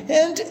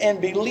repent and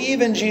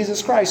believe in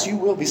Jesus Christ, you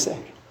will be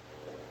saved.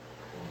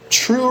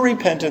 True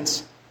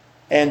repentance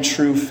and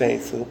true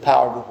faith through the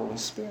power of the Holy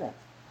Spirit.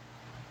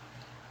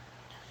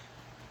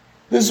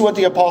 This is what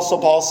the Apostle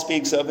Paul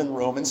speaks of in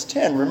Romans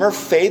 10. Remember,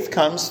 faith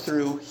comes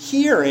through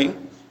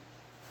hearing,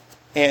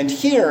 and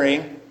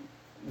hearing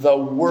the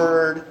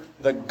word,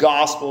 the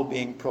gospel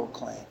being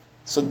proclaimed.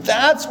 So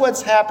that's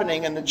what's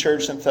happening in the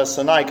church in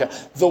Thessalonica.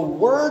 The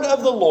word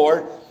of the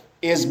Lord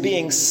is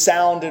being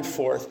sounded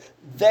forth.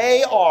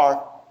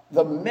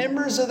 The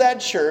members of that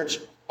church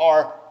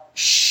are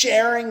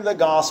sharing the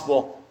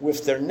gospel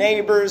with their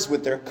neighbors,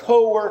 with their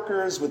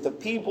co-workers, with the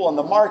people in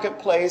the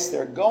marketplace.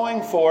 They're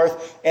going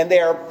forth and they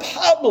are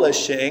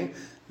publishing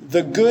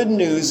the good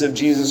news of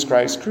Jesus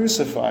Christ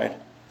crucified.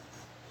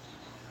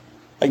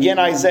 Again,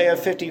 Isaiah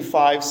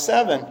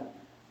 55:7.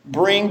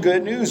 Bring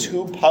good news,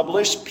 who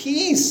publish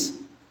peace,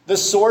 The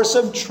source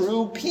of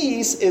true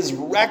peace is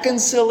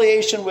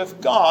reconciliation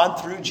with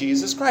God through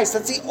Jesus Christ.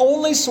 That's the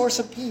only source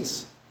of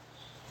peace.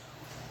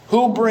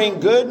 Who bring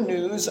good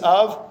news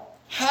of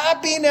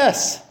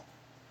happiness.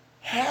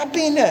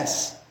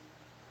 Happiness.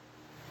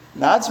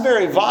 That's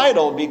very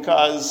vital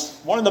because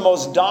one of the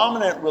most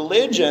dominant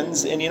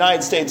religions in the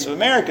United States of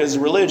America is the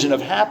religion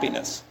of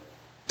happiness.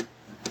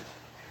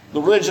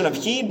 The religion of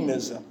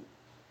hedonism.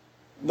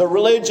 The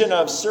religion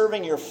of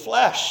serving your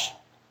flesh.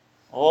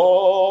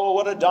 Oh,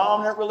 what a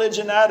dominant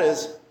religion that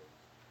is.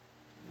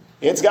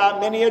 It's got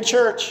many a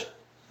church.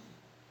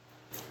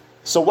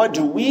 So what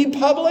do we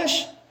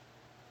publish?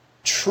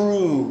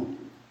 True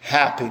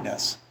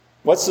happiness.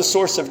 What's the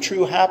source of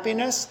true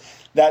happiness?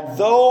 That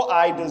though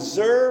I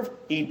deserve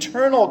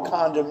eternal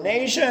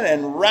condemnation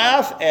and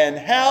wrath and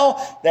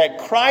hell, that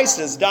Christ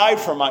has died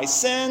for my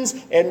sins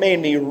and made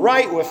me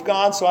right with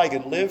God so I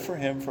could live for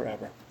him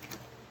forever.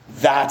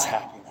 That's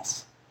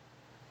happiness.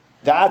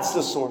 That's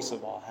the source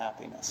of all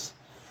happiness.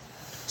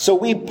 So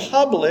we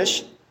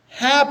publish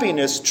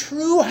happiness,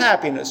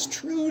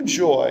 true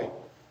joy.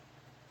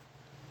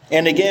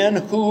 And again,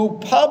 who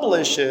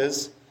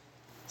publishes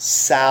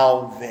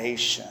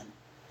salvation.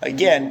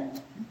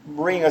 Again,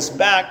 bring us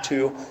back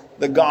to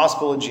the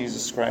gospel of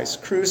Jesus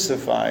Christ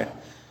crucified.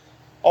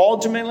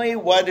 Ultimately,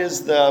 what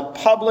is the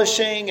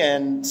publishing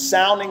and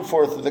sounding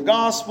forth of the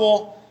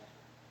gospel?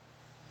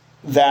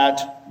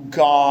 That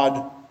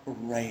God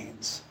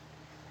reigns.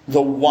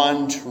 The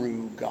one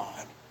true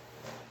God.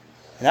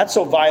 And that's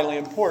so vitally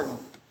important.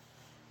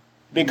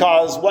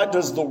 Because what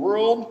does the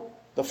world,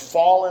 the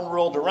fallen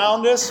world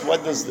around us,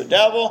 what does the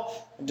devil,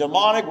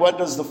 demonic, what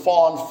does the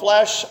fallen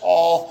flesh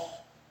all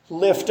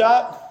lift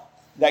up?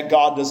 That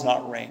God does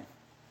not reign.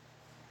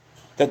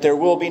 That there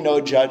will be no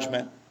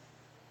judgment.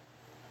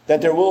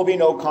 That there will be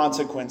no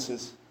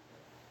consequences.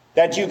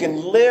 That you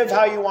can live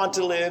how you want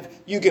to live.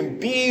 You can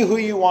be who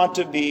you want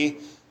to be.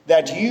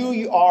 That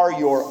you are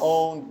your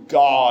own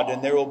God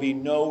and there will be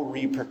no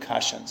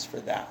repercussions for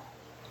that.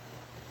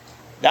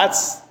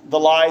 That's the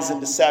lies and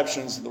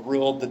deceptions of the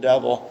world, the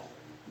devil,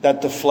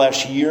 that the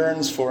flesh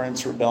yearns for in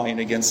its rebellion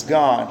against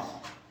God.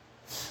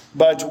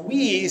 But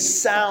we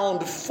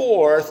sound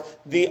forth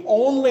the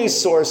only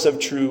source of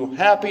true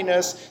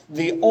happiness,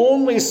 the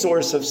only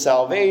source of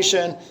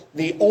salvation,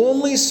 the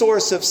only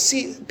source of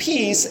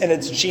peace, and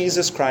it's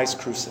Jesus Christ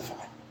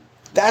crucified.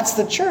 That's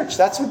the church.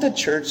 That's what the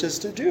church is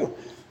to do.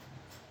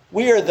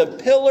 We are the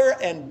pillar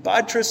and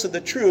buttress of the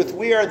truth.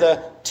 We are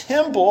the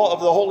temple of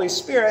the Holy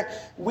Spirit.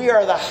 We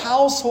are the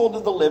household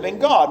of the living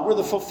God. We're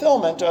the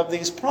fulfillment of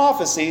these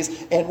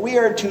prophecies, and we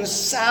are to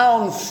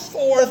sound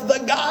forth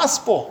the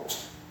gospel.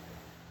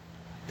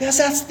 Because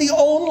that's the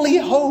only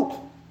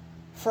hope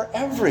for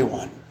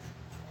everyone.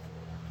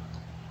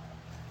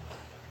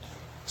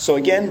 So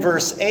again,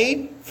 verse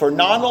 8, for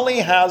not only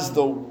has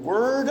the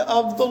word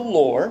of the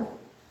Lord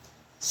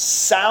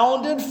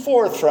sounded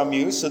forth from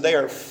you, so they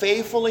are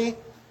faithfully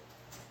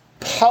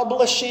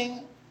publishing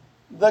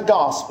the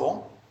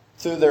gospel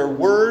through their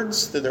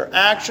words, through their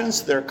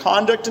actions, through their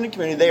conduct in the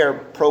community. They are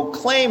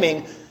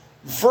proclaiming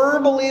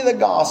verbally the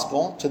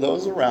gospel to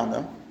those around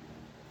them.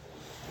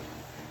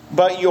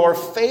 But your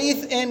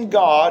faith in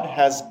God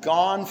has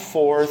gone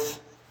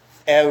forth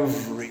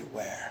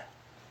everywhere,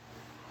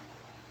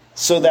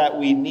 so that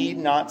we need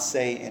not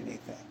say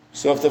anything.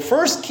 So if the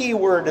first key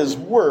word is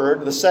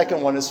word, the second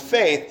one is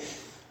faith,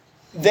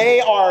 they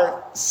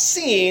are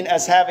seen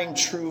as having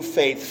true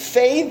faith.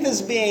 Faith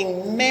is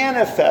being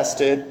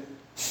manifested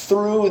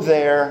through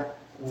their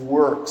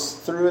works,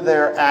 through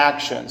their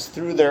actions,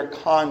 through their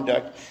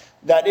conduct.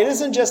 That it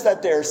isn't just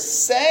that they're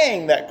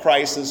saying that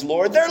Christ is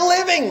Lord, they're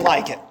living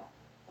like it.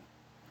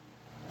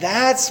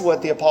 That's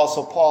what the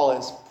Apostle Paul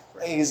is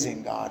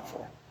praising God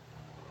for.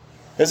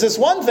 Because it's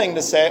one thing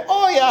to say,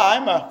 oh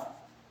yeah,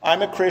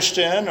 I'm a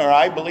Christian, or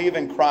I believe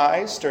in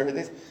Christ.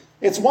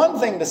 It's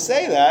one thing to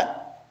say that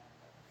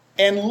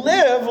and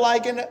live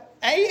like an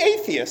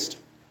atheist,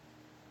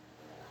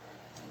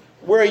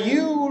 where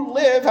you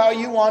live how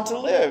you want to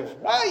live.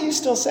 You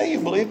still say you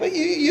believe, but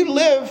you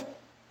live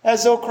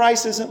as though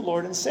Christ isn't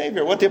Lord and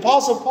Savior. What the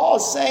Apostle Paul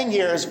is saying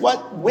here is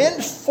what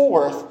went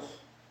forth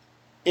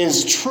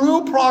is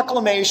true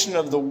proclamation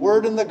of the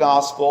word and the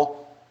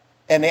gospel,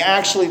 and they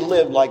actually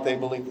lived like they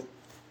believed it.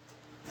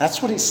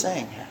 That's what he's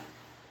saying here.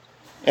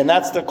 And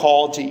that's the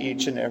call to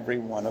each and every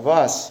one of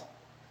us.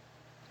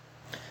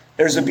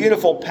 There's a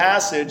beautiful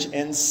passage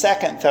in 2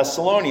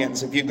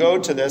 Thessalonians. If you go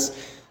to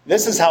this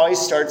is how he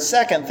starts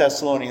 2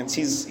 Thessalonians.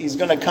 He's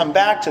going to come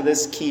back to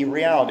this key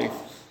reality.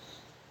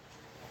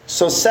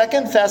 So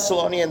 2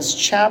 Thessalonians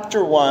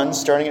chapter 1,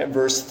 starting at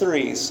verse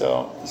 3.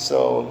 So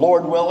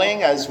Lord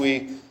willing, as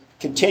we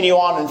continue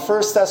on in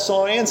 1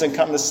 Thessalonians and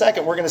come to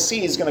 2, we're going to see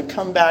he's going to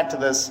come back to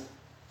this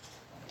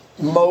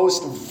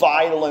most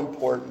vital,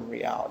 important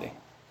reality.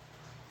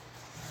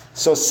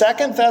 So 2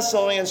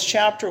 Thessalonians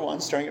chapter 1,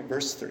 starting at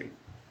verse 3.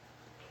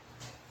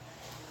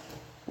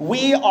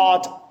 We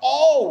ought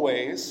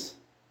always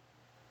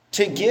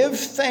to give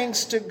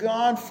thanks to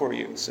God for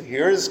you. So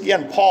here's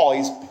again Paul.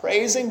 He's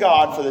praising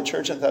God for the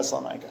church in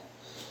Thessalonica.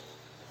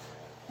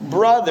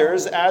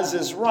 brothers, as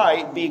is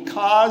right,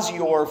 because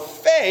your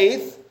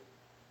faith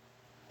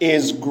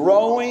is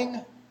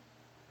growing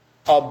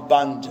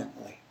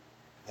abundantly.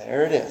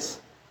 There it is.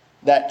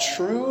 That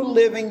true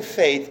living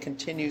faith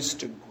continues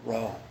to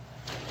grow.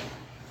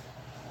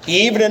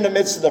 Even in the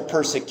midst of the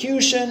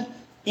persecution,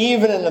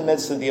 even in the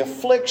midst of the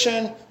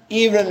affliction,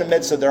 even in the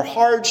midst of their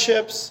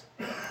hardships.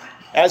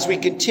 As we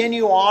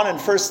continue on in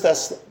 1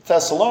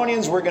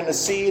 Thessalonians, we're going to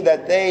see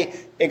that they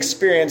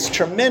experienced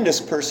tremendous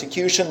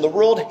persecution. The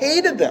world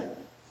hated them.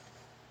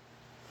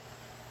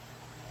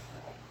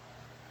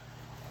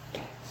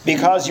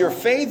 Because your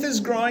faith is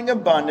growing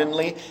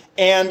abundantly,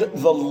 and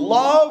the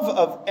love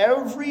of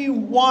every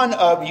one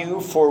of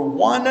you for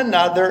one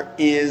another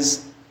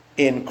is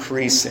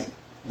increasing.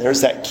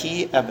 There's that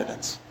key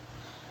evidence.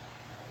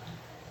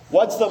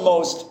 What's the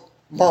most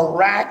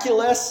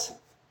miraculous,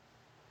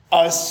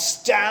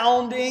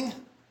 astounding,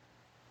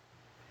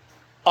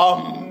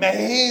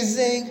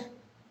 amazing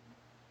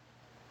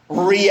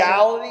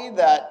reality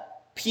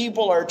that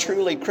people are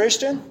truly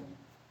Christian?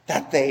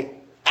 That they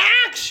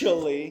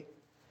actually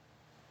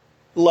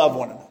love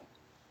one another.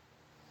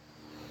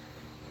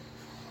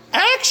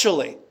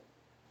 Actually.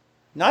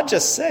 Not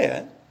just say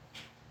it,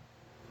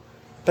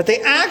 but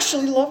they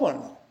actually love one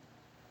another.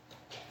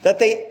 That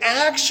they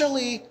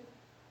actually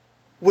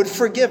would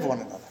forgive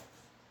one another.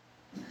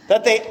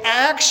 That they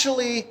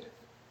actually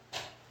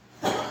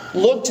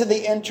look to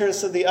the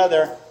interests of the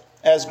other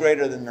as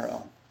greater than their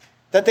own.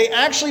 That they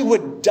actually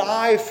would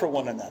die for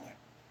one another.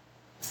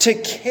 To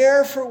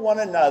care for one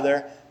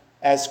another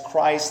as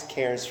Christ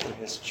cares for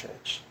his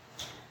church.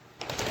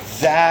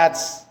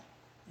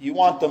 You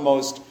want the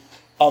most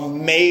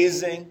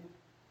amazing,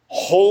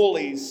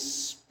 Holy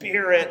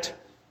Spirit,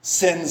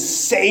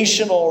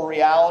 sensational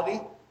reality?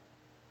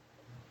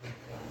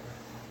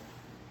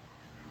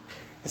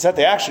 It's that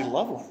they actually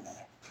love one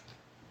another.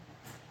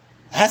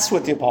 That's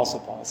what the Apostle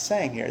Paul is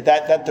saying here.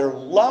 That their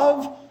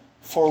love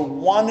for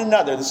one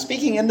another,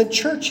 speaking in the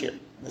church here,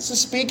 this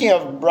is speaking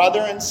of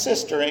brother and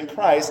sister in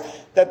Christ,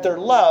 that their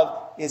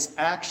love is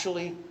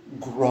actually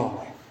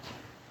growing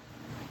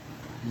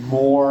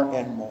more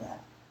and more.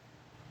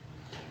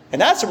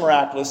 And that's a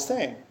miraculous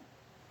thing.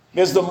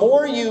 Because the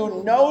more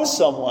you know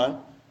someone,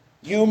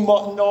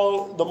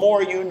 the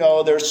more you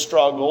know their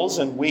struggles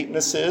and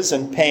weaknesses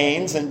and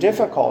pains and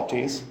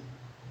difficulties.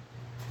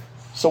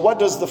 So what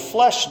does the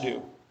flesh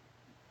do?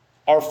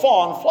 Our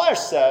fallen flesh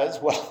says,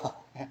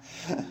 well,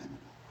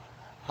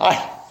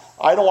 I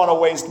don't want to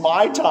waste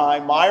my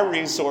time, my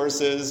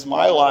resources,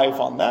 my life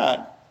on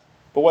that.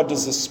 But what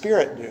does the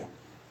Spirit do?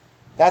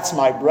 That's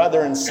my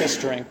brother and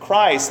sister in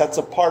Christ. That's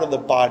a part of the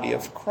body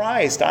of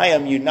Christ. I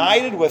am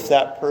united with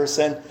that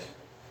person.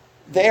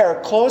 They are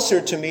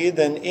closer to me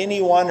than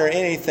anyone or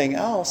anything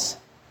else.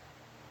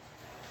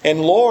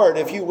 And Lord,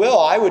 if you will,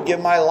 I would give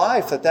my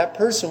life that that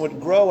person would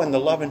grow in the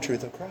love and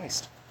truth of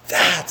Christ.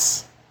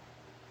 That's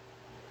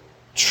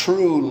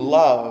true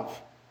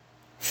love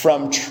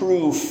from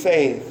true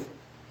faith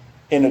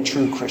in a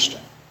true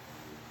Christian.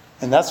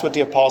 And that's what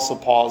the Apostle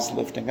Paul is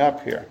lifting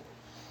up here.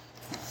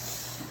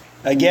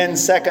 Again, 2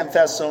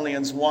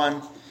 Thessalonians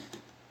 1,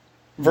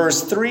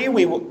 verse 3,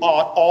 we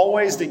ought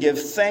always to give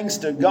thanks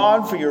to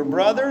God for your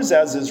brothers,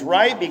 as is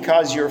right,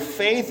 because your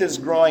faith is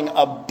growing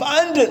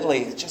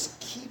abundantly. It just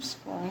keeps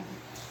growing.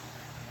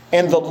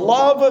 And the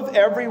love of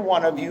every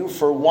one of you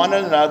for one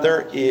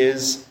another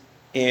is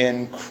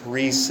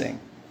increasing.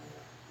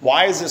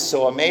 Why is this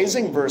so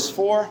amazing? Verse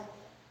 4,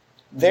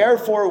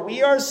 therefore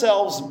we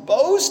ourselves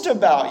boast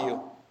about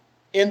you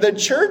in the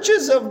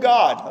churches of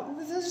God.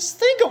 Just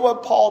think of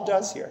what Paul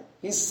does here.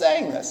 He's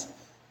saying this.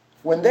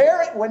 When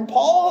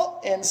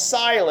Paul and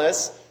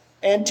Silas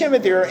and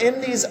Timothy are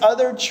in these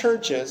other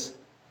churches,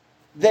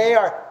 they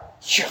are,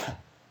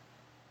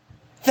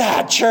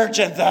 that church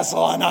in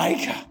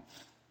Thessalonica.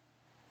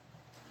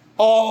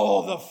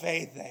 Oh, the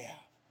faith they have.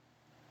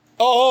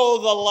 Oh,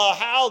 the love,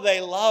 how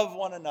they love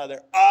one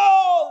another.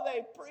 Oh,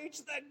 they preach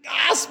the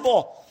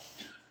gospel.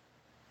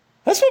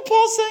 That's what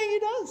Paul's saying he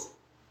does.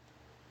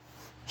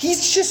 He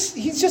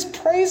just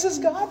praises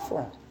God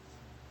for it.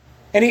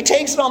 And he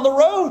takes it on the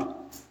road.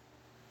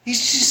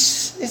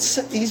 He's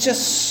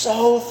just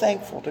so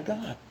thankful to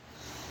God.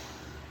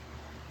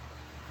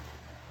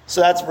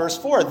 So that's verse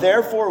 4.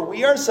 Therefore,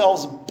 we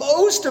ourselves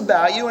boast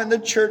about you in the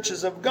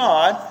churches of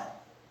God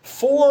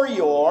for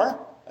your,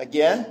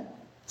 again,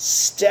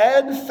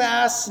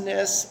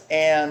 steadfastness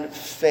and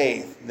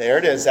faith. There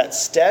it is, that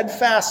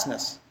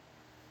steadfastness.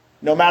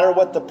 No matter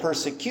what the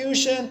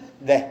persecution,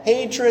 the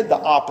hatred, the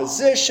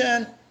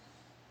opposition,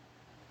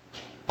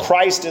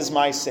 Christ is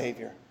my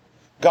Savior.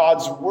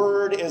 God's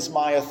word is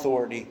my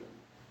authority.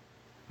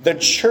 The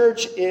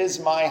church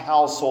is my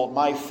household,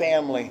 my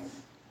family.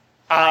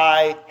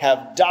 I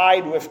have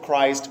died with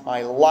Christ.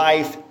 My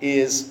life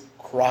is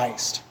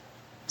Christ.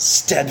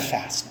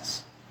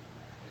 Steadfastness.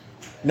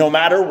 No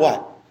matter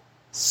what.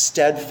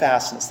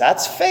 Steadfastness.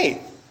 That's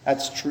faith.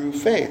 That's true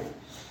faith.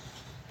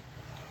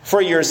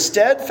 For your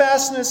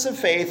steadfastness of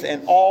faith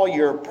in all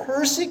your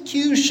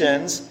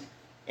persecutions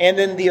and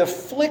in the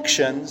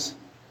afflictions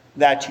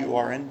that you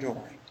are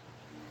enduring.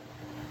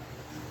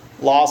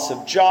 Loss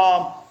of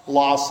job,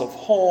 loss of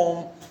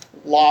home,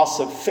 loss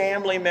of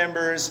family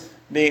members,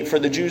 for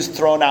the Jews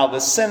thrown out of the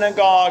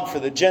synagogue, for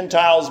the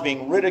Gentiles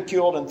being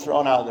ridiculed and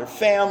thrown out of their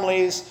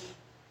families,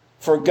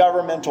 for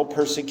governmental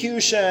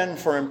persecution,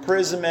 for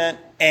imprisonment,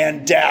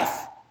 and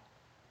death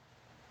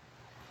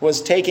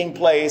was taking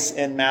place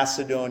in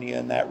Macedonia,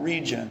 in that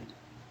region,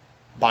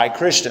 by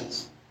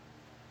Christians.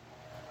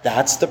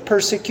 That's the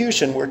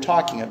persecution we're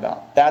talking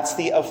about. That's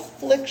the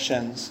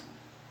afflictions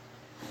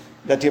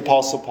that the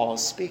Apostle Paul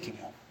is speaking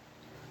of.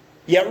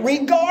 Yet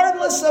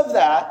regardless of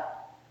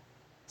that,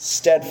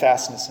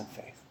 steadfastness in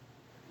faith.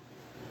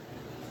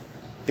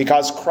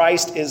 Because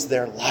Christ is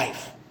their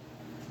life.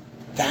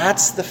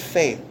 That's the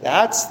faith.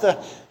 That's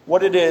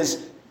what it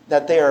is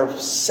that they are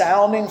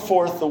sounding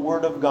forth the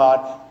word of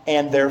God,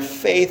 and their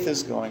faith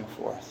is going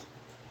forth.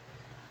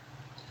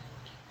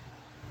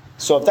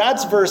 So if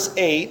that's verse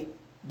 8,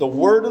 the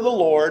word of the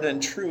Lord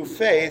and true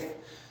faith,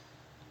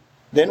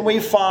 then we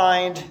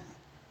find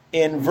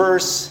in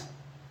verse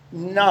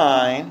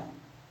 9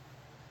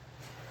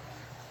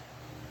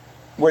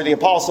 where the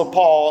Apostle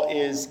Paul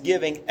is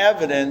giving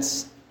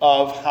evidence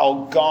of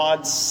how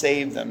God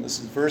saved them. This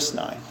is verse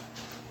 9.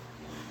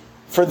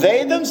 For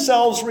they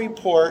themselves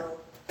report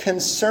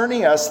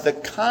concerning us the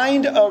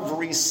kind of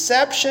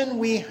reception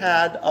we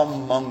had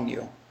among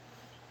you,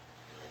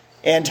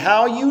 and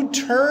how you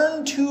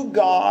turned to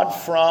God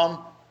from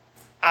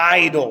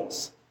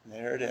idols,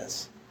 there it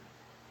is,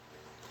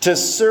 to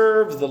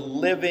serve the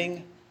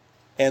living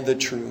and the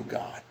true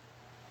God.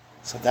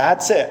 So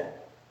that's it.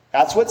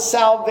 That's what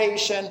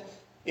salvation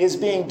is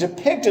being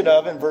depicted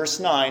of in verse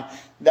 9,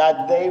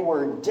 that they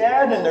were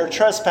dead in their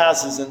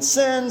trespasses and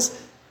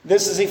sins.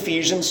 This is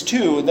Ephesians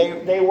 2.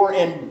 They were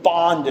in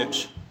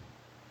bondage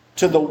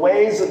to the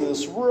ways of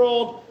this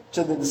world,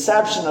 to the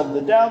deception of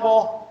the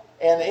devil,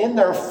 and in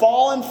their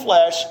fallen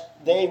flesh,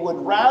 they would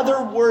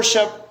rather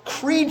worship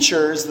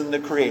creatures than the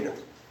Creator.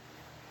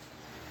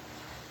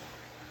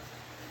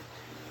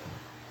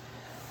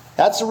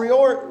 That's the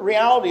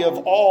reality of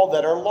all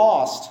that are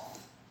lost.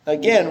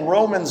 Again,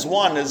 Romans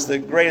 1 is the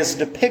greatest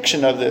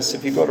depiction of this.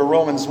 If you go to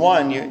Romans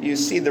 1, you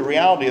see the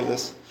reality of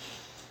this.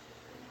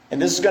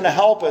 And this is going to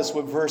help us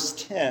with verse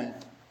 10.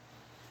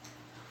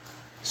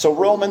 So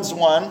Romans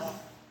 1,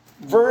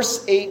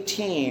 verse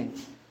 18,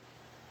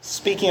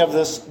 speaking of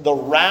this, the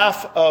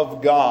wrath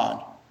of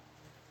God,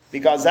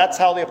 because that's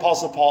how the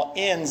Apostle Paul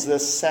ends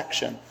this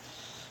section.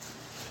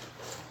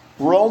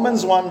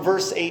 Romans 1,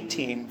 verse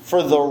 18,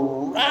 for the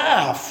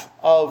wrath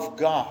of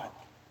God.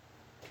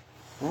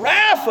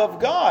 Wrath of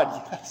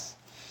God, yes.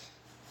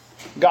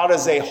 God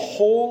is a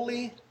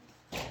holy,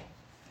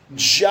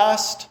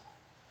 just,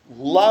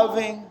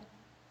 loving,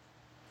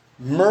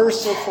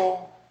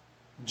 merciful,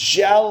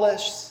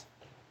 jealous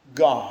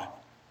God.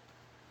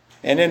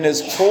 And in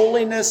his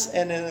holiness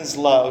and in his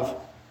love,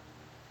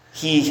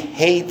 he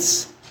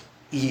hates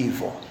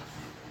evil.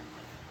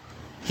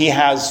 He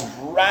has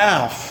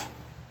wrath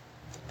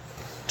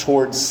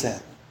towards sin.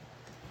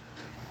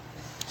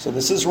 So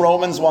this is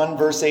Romans 1,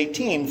 verse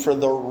 18. For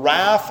the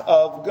wrath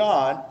of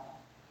God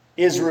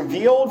is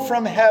revealed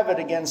from heaven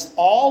against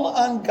all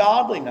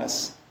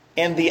ungodliness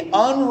and the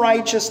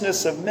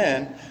unrighteousness of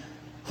men,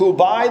 who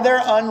by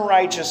their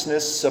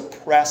unrighteousness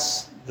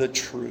suppress the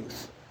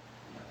truth.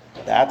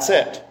 That's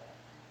it.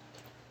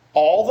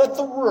 All that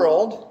the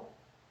world,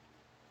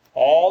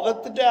 all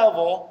that the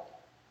devil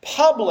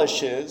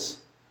publishes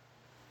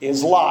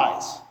is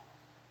lies.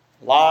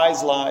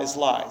 Lies, lies,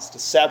 lies.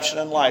 Deception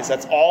and lies.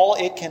 That's all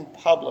it can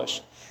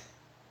publish.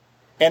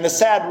 And the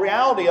sad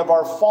reality of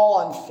our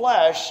fallen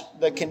flesh,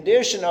 the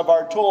condition of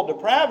our total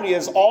depravity,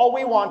 is all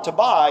we want to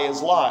buy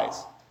is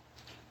lies.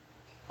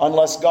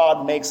 Unless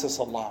God makes us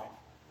alive.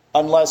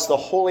 Unless the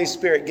Holy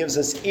Spirit gives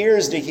us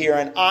ears to hear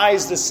and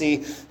eyes to see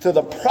through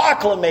the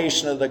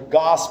proclamation of the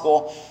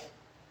gospel,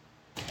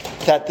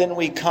 that then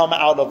we come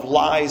out of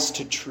lies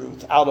to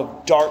truth, out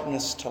of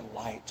darkness to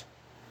light.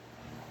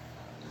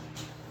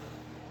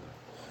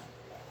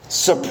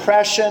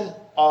 Suppression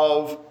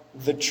of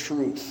the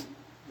truth.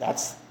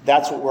 That's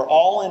what we're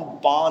all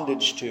in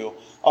bondage to,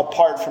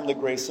 apart from the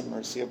grace and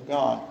mercy of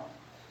God.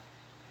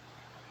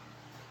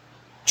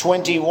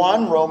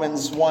 21,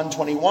 Romans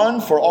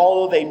 1:21, for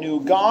although they knew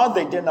God,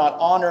 they did not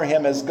honor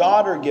him as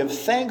God or give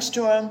thanks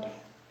to him,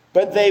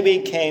 but they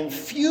became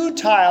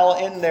futile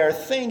in their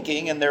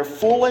thinking, and their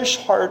foolish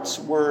hearts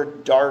were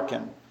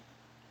darkened.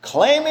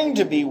 Claiming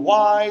to be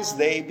wise,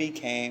 they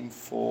became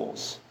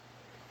fools.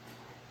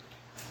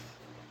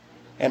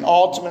 And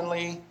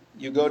ultimately,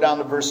 you go down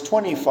to verse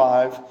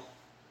 25,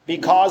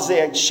 because they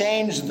had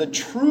changed the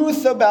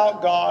truth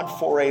about God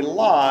for a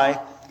lie,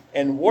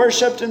 and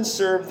worshipped and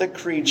served the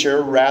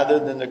creature rather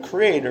than the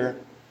Creator,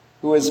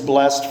 who is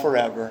blessed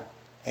forever.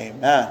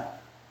 Amen.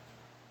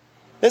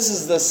 This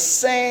is the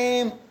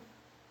same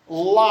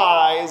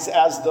lies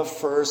as the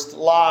first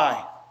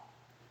lie.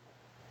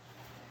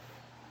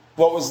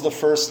 What was the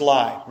first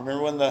lie?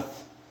 Remember when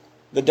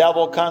the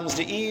devil comes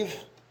to Eve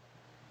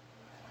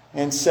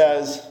and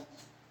says,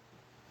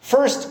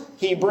 first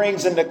he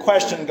brings into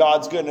question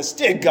God's goodness.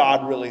 Did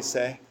God really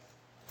say?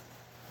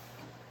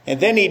 And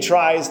then he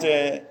tries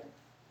to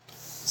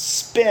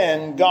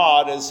spin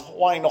God as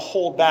wanting to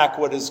hold back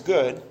what is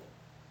good.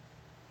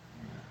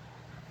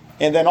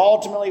 And then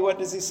ultimately, what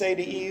does he say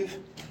to Eve?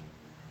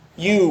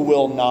 You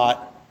will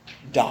not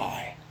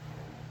die.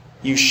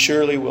 You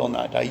surely will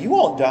not die. You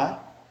won't die.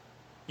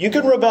 You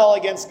can rebel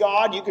against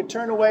God. You can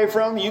turn away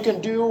from him. You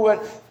can do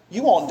what...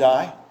 You won't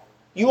die.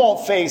 You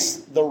won't face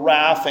the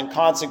wrath and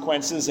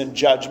consequences and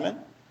judgment.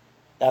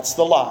 That's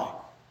the lie.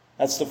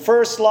 That's the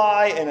first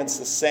lie, and it's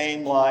the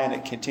same lie, and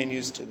it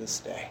continues to this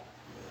day.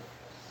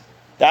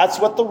 That's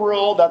what the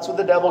world, that's what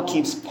the devil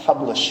keeps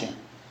publishing.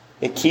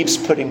 It keeps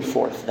putting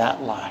forth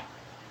that lie.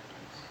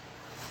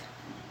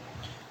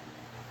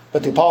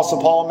 But the Apostle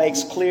Paul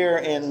makes clear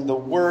in the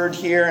word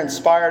here,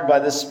 inspired by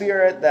the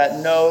Spirit, that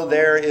no,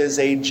 there is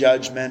a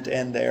judgment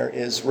and there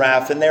is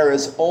wrath. And there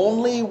is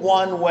only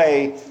one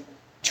way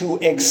to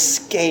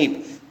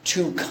escape,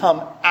 to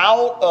come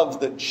out of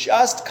the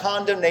just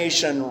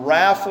condemnation,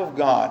 wrath of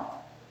God,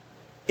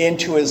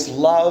 into his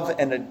love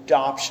and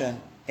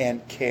adoption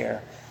and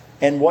care.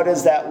 And what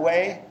is that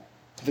way?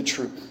 The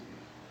truth.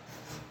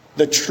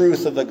 The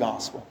truth of the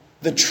gospel.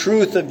 The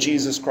truth of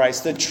Jesus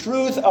Christ. The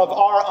truth of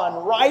our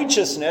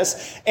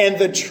unrighteousness. And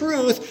the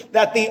truth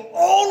that the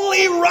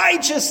only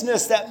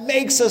righteousness that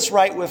makes us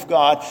right with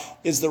God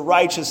is the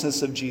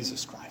righteousness of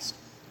Jesus Christ.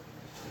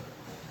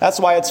 That's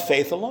why it's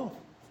faith alone.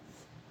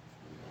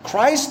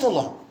 Christ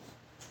alone.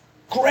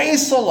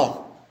 Grace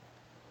alone.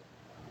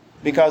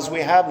 Because we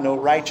have no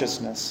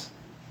righteousness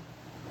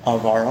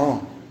of our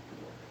own.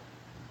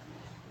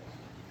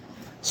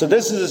 So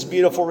this is this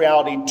beautiful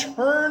reality.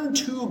 Turn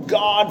to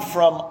God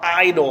from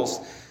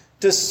idols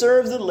to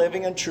serve the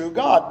living and true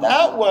God.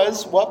 That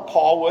was what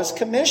Paul was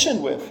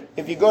commissioned with.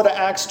 If you go to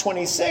Acts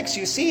 26,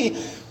 you see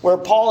where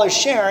Paul is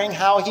sharing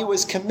how he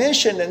was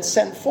commissioned and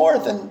sent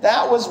forth, and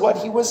that was what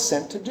he was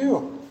sent to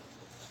do.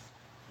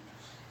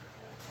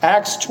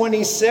 Acts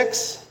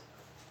 26,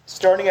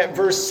 starting at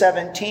verse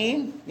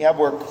 17, you have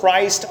where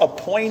Christ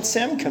appoints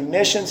him,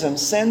 commissions him,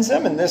 sends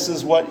him, and this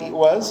is what he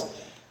was.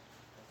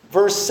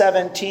 Verse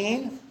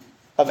 17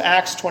 of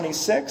Acts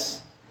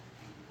 26.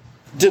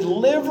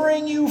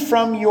 Delivering you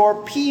from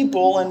your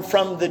people and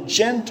from the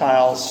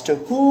Gentiles to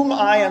whom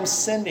I am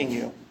sending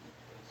you.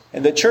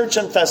 And the church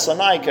in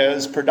Thessalonica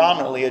is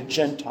predominantly a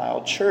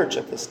Gentile church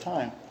at this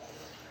time.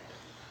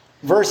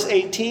 Verse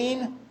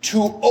 18,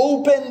 to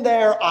open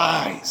their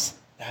eyes.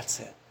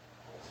 That's it.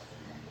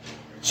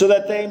 So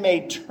that they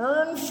may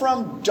turn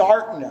from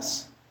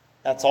darkness.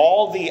 That's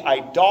all the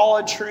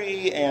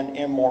idolatry and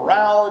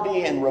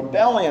immorality and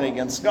rebellion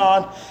against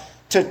God.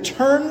 To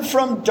turn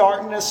from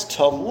darkness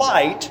to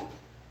light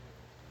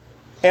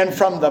and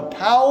from the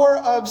power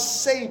of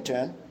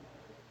Satan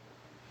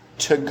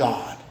to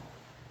God.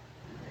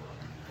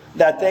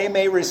 That they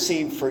may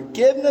receive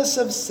forgiveness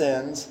of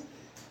sins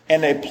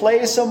and a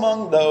place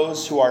among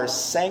those who are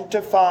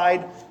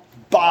sanctified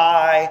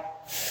by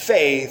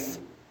faith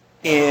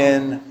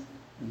in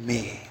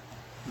me.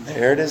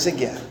 There it is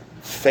again.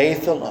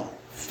 Faith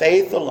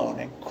alone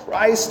in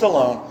Christ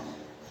alone,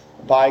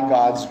 by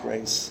God's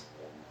grace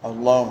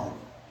alone.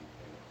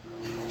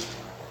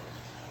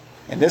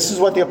 And this is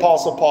what the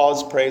Apostle Paul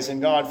is praising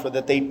God for,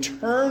 that they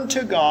turn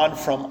to God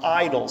from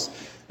idols.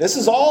 This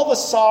is all the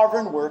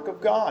sovereign work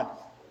of God,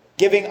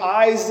 giving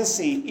eyes to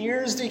see,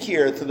 ears to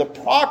hear, through the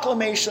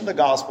proclamation of the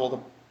gospel, the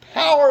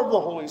power of the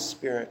Holy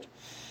Spirit.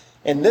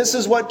 And this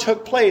is what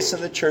took place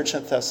in the church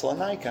in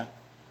Thessalonica.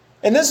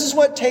 And this is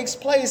what takes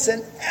place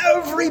in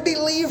every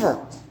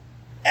believer,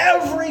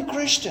 every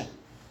Christian.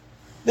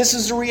 This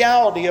is the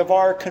reality of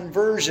our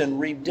conversion,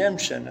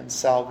 redemption, and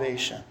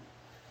salvation.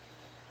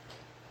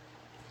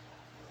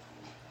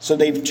 So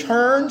they've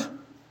turned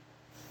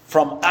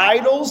from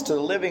idols to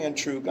the living and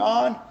true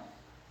God.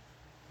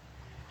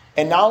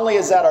 And not only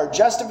is that our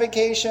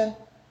justification,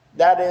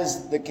 that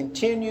is the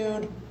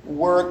continued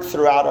work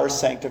throughout our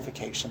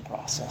sanctification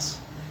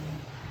process.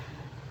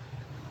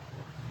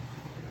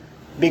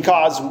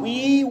 Because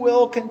we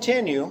will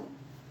continue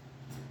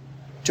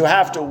to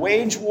have to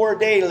wage war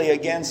daily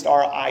against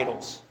our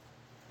idols.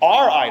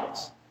 Our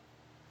idols.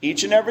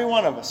 Each and every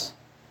one of us.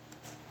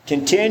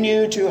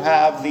 Continue to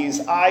have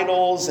these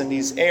idols and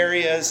these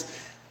areas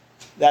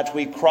that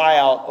we cry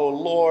out, "Oh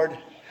Lord,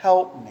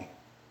 help me.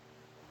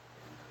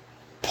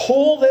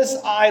 Pull this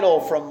idol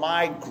from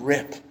my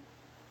grip."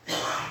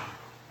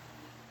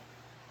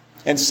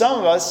 And some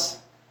of us,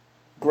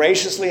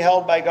 graciously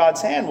held by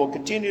God's hand, will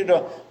continue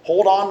to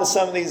hold on to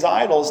some of these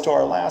idols to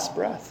our last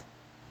breath.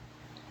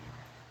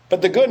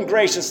 But the good and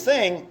gracious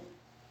thing,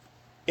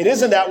 it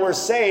isn't that we're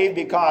saved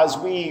because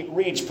we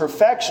reach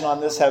perfection on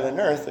this heaven and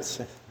earth.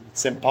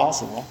 It's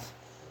impossible.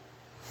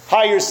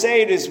 How you're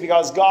saved is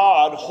because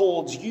God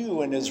holds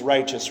you in his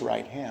righteous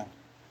right hand.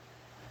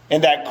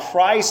 And that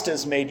Christ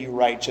has made you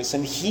righteous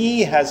and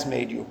he has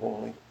made you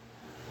holy.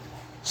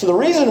 So the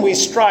reason we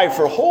strive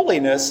for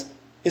holiness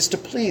is to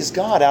please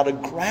God out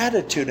of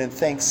gratitude and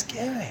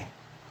thanksgiving.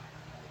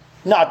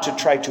 Not to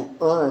try to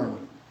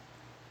earn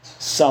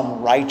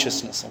some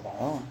righteousness of our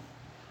own.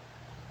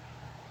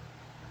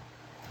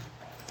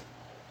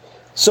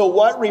 So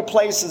what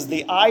replaces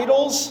the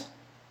idols?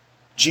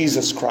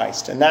 Jesus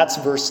Christ. And that's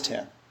verse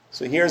 10.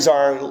 So here's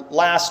our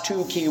last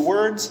two key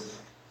words.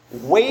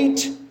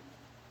 Weight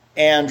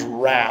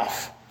and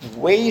wrath.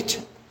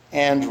 Weight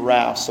and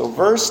wrath. So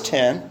verse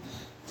 10.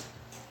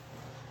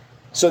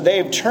 So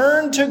they've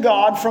turned to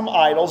God from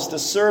idols to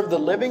serve the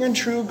living and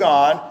true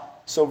God.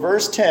 So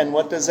verse 10,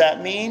 what does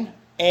that mean?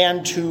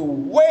 And to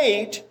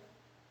wait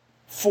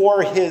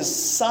for his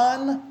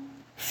Son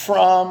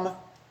from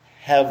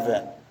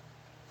heaven,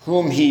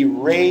 whom he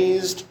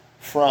raised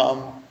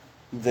from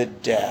the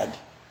dead.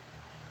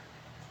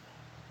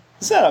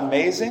 Isn't that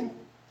amazing?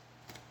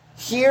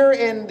 Here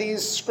in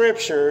these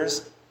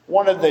scriptures,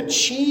 one of the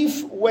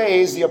chief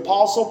ways the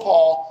Apostle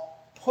Paul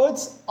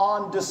puts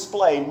on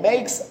display,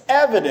 makes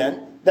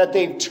evident that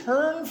they've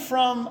turned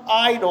from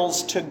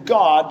idols to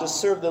God to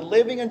serve the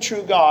living and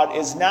true God,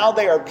 is now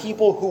they are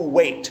people who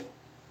wait.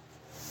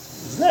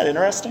 Isn't that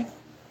interesting?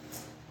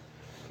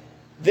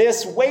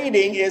 This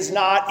waiting is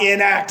not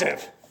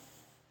inactive.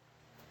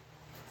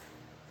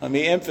 Let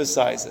me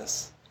emphasize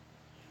this.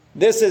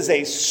 This is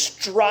a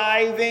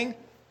striving,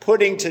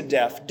 putting to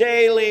death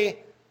daily,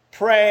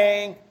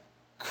 praying,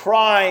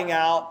 crying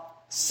out,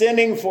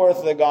 sending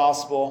forth the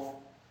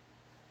gospel,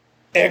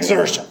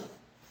 exertion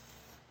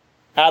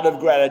out of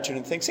gratitude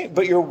and thanksgiving.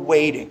 But you're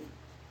waiting.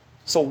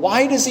 So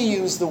why does he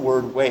use the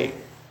word wait?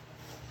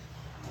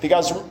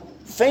 Because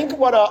think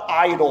what an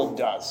idol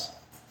does.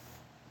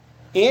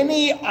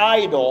 Any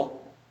idol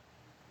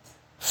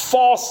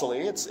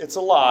falsely, it's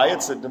a lie,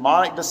 it's a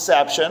demonic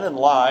deception and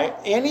lie.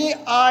 Any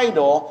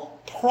idol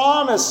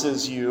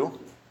promises you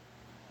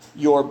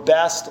your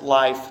best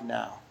life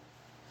now.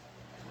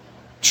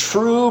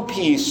 True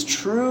peace,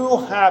 true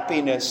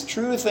happiness,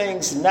 true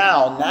things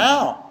now.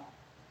 Now.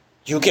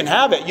 You can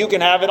have it. You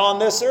can have it on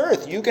this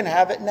earth. You can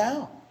have it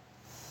now.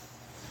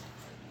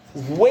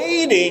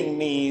 Waiting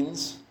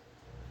means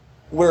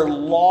we're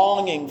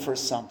longing for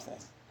something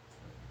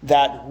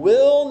that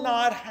will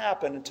not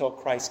happen until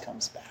Christ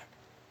comes back.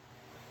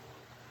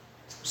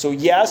 So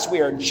yes, we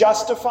are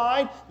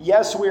justified.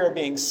 Yes, we are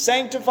being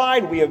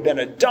sanctified. We have been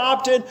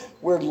adopted.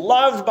 We're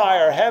loved by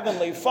our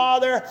Heavenly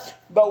Father.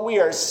 But we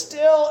are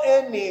still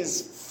in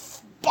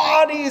these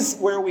bodies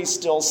where we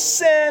still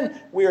sin.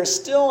 We are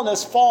still in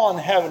this fallen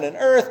heaven and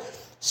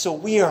earth. So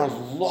we are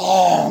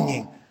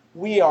longing.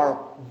 We are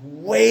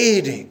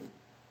waiting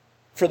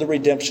for the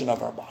redemption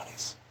of our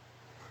bodies.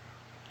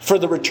 For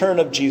the return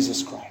of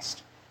Jesus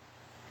Christ.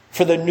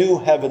 For the new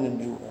heaven and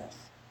new earth.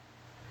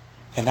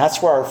 And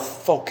that's where our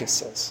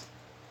focus is.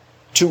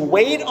 To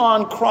wait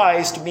on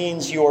Christ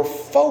means your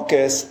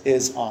focus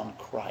is on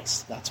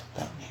Christ. That's what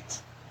that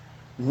means.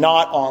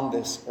 Not on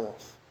this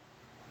earth.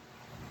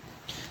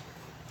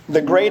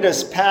 The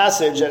greatest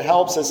passage that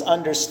helps us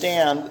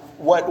understand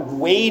what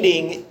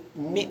waiting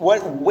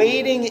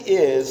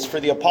is for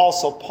the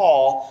Apostle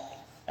Paul,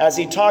 as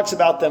he talks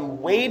about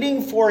them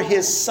waiting for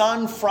his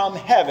Son from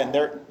heaven.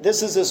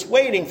 This is this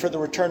waiting for the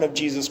return of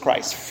Jesus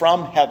Christ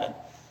from heaven.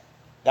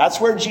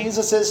 That's where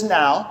Jesus is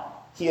now.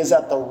 He is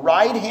at the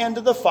right hand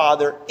of the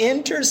Father,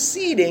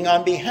 interceding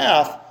on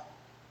behalf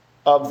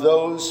of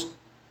those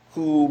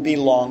who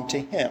belong to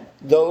him.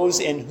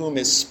 Those in whom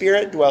his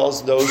Spirit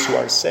dwells, those who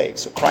are saved.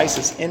 So Christ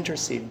is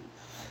interceding.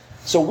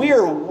 So we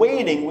are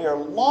waiting, we are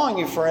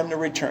longing for him to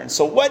return.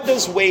 So what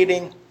does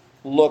waiting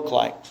look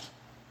like?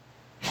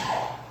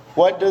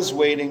 What does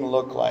waiting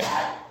look like?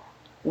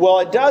 Well,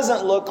 it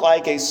doesn't look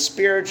like a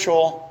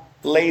spiritual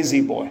lazy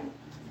boy.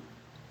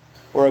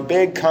 Or a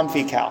big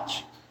comfy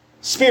couch.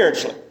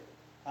 Spiritually.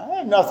 I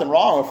have nothing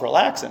wrong with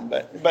relaxing,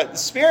 but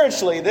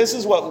spiritually, this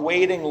is what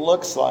waiting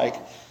looks like.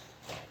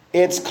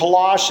 It's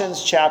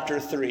Colossians chapter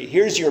 3.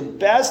 Here's your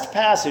best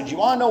passage. You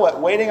want to know what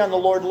waiting on the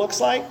Lord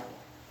looks like?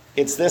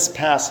 It's this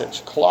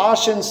passage.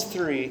 Colossians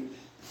 3.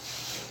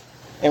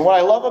 And what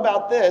I love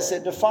about this,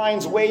 it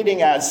defines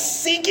waiting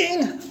as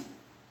seeking,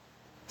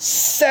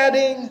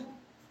 setting,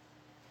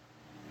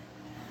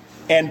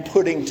 and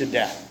putting to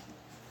death.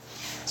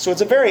 So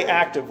it's a very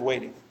active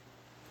waiting.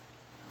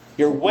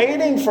 You're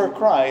waiting for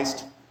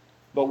Christ,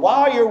 but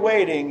while you're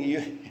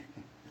waiting,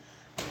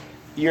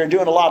 you're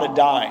doing a lot of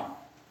dying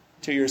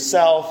to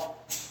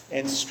yourself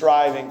and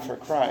striving for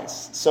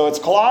Christ. So it's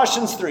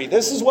Colossians 3.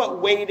 This is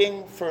what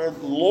waiting for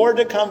the Lord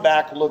to come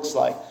back looks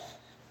like.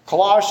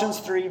 Colossians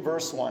 3,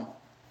 verse 1.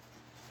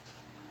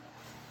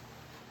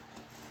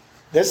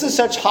 This is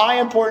such high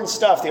important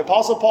stuff. The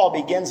Apostle Paul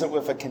begins it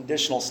with a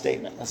conditional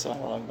statement. That's what I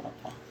love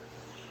about Paul.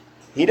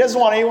 He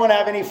doesn't want anyone to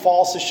have any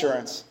false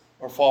assurance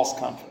or false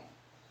comfort.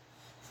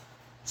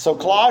 So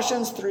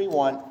Colossians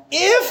 3:1,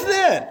 if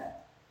then,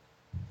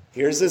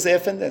 here's this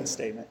if and then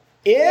statement.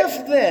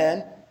 If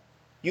then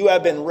you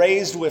have been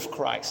raised with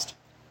Christ.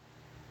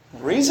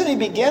 The reason he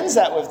begins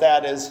that with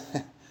that is,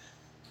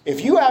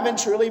 if you haven't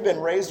truly been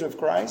raised with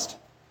Christ,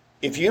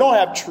 if you don't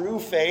have true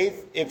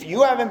faith, if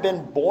you haven't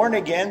been born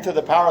again through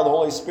the power of the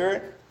Holy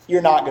Spirit,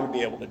 you're not going to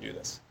be able to do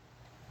this.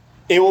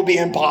 It will be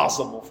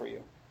impossible for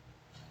you.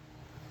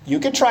 You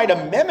can try to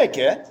mimic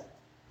it,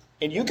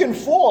 and you can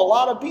fool a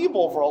lot of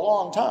people for a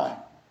long time.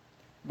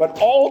 But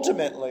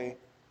ultimately,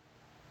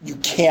 You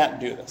can't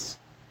do this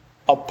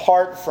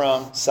apart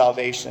from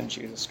salvation in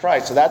Jesus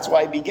Christ. So that's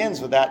why he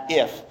begins with that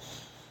if.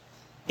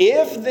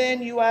 If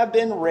then you have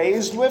been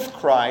raised with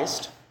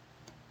Christ,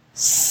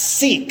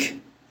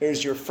 seek.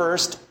 Here's your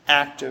first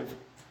active.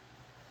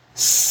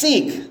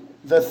 Seek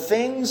the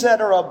things that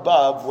are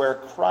above, where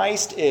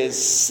Christ is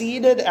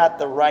seated at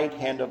the right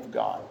hand of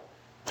God.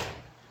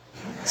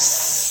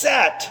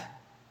 Set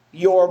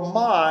your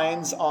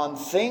minds on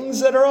things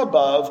that are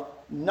above,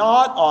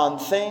 not on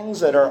things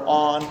that are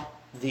on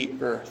the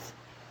earth.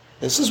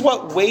 This is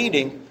what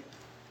waiting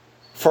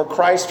for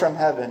Christ from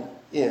heaven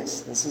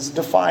is. This is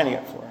defining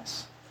it for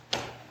us.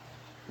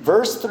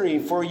 Verse 3,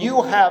 for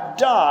you have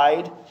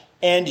died,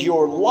 and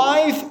your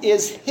life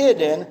is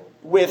hidden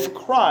with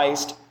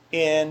Christ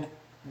in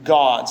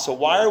God. So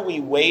why are we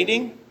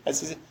waiting?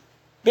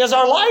 Because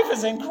our life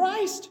is in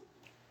Christ.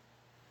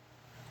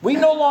 We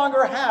no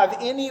longer have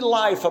any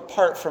life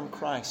apart from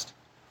Christ.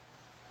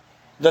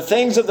 The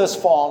things of this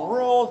fallen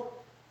world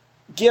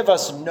give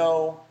us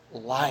no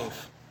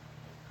life.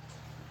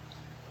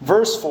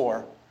 Verse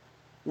 4,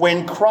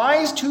 when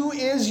Christ, who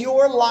is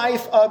your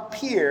life,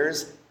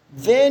 appears,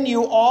 then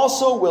you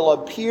also will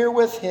appear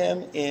with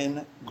him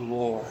in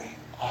glory.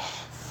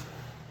 Oh,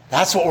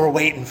 that's what we're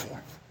waiting for.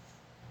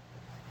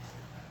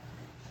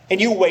 And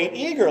you wait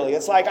eagerly.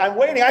 It's like, I'm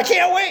waiting. I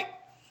can't wait.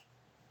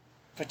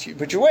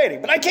 But you're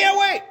waiting. But I can't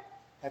wait.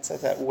 That's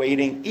like that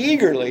waiting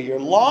eagerly. You're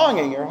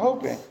longing. You're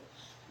hoping.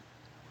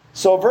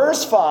 So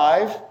verse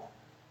 5,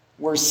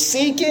 we're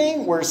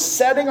seeking. We're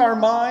setting our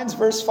minds.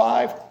 Verse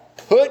 5,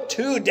 put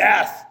to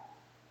death.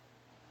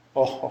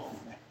 Oh,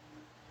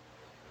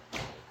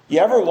 man. You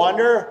ever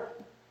wonder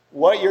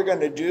what you're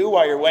going to do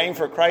while you're waiting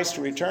for Christ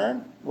to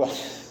return? Well,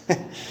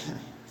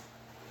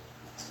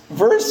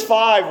 verse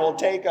 5 will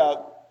take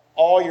up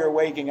all your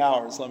waking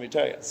hours, let me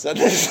tell you. So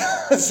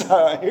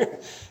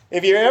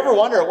if you ever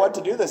wonder what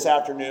to do this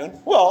afternoon,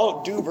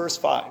 well, do verse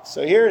 5.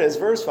 So here it is,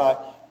 verse 5.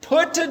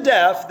 Put to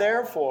death,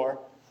 therefore,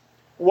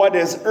 what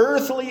is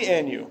earthly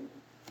in you: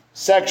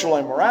 sexual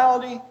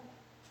immorality,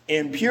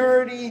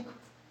 impurity,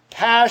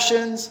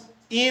 passions,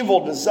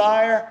 evil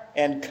desire,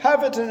 and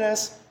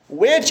covetousness,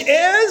 which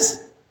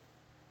is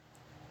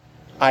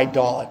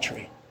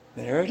idolatry.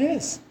 There it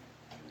is.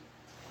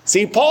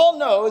 See, Paul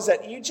knows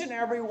that each and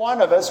every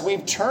one of us,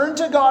 we've turned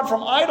to God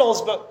from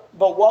idols, but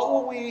what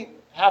will we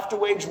have to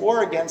wage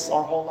war against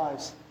our whole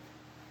lives?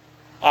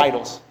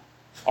 Idols.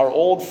 Our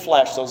old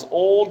flesh, those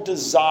old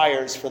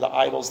desires for the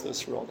idols of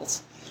this world.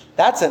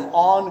 That's an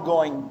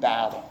ongoing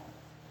battle.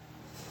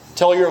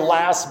 Till your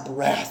last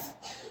breath.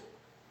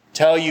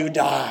 Till you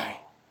die.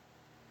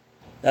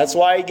 That's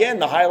why, again,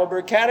 the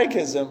Heidelberg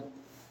Catechism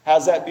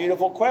has that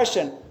beautiful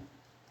question.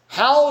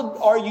 How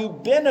are you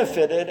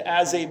benefited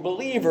as a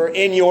believer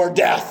in your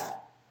death?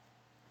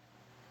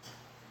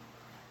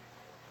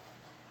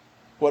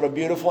 What a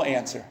beautiful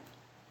answer.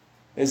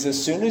 Is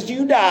as soon as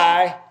you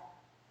die,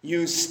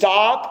 you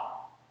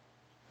stop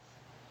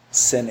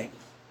sinning.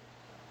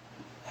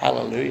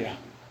 Hallelujah.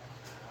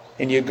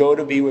 And you go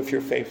to be with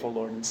your faithful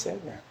Lord and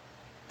Savior.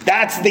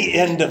 That's the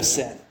end of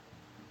sin.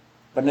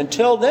 But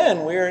until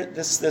then, we're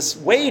this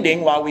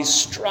waiting while we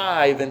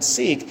strive and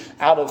seek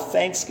out of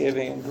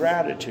thanksgiving and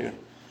gratitude.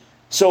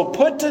 So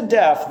put to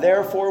death,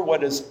 therefore,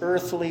 what is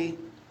earthly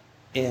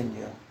in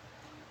you.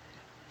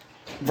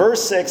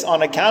 Verse 6,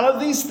 on account of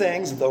these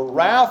things, the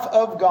wrath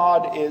of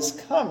God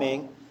is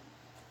coming.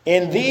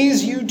 In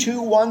these you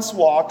too once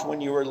walked when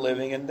you were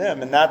living in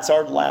them. And that's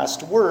our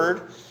last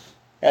word.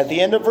 At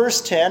the end of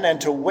verse 10, and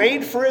to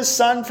wait for his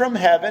Son from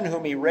heaven,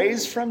 whom he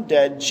raised from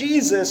dead,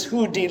 Jesus,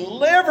 who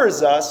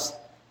delivers us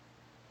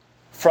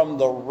from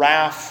the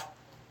wrath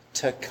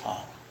to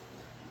come.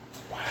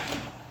 Wow.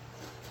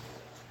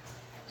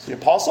 So the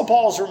Apostle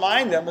Paul is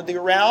reminding them of the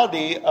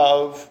reality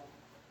of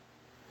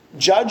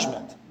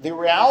judgment. The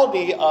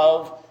reality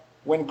of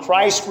when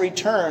Christ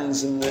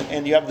returns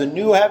and you have the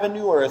new heaven,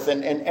 new earth,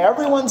 and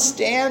everyone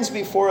stands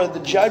before the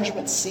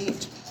judgment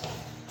seat.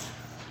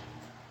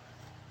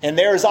 And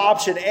there's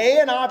option A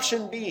and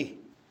option B.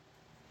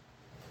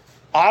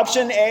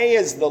 Option A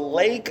is the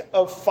lake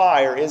of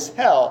fire, is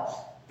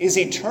hell, is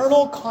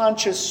eternal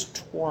conscious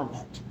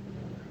torment.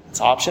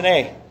 It's option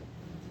A.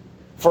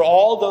 For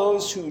all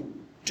those who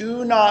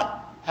do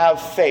not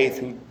have faith,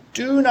 who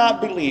do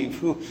not believe,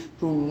 who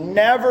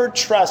never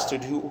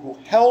trusted, who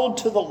held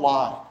to the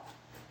lie.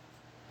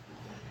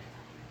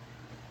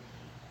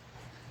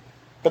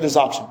 But there's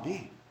option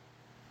B.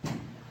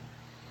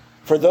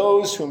 For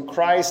those whom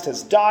Christ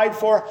has died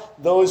for,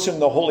 those whom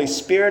the Holy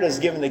Spirit has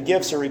given the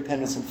gifts of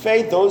repentance and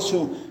faith, those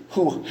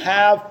who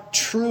have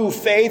true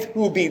faith,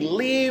 who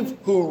believe,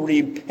 who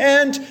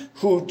repent,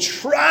 who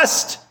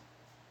trust,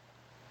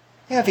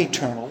 they have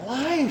eternal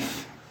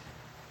life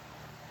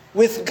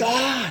with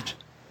God,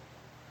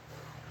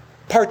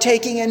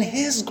 partaking in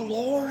his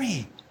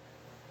glory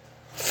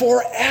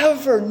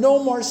forever.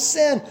 No more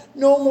sin,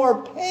 no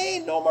more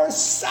pain, no more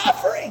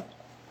suffering.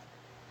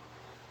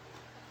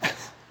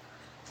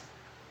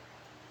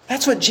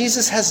 That's what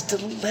Jesus has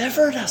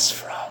delivered us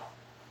from.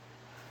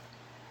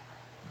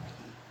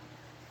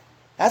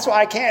 That's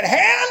why I can't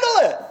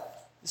handle it.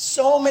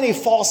 So many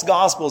false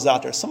gospels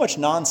out there. So much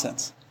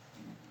nonsense.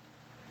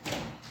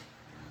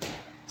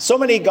 So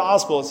many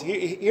gospels.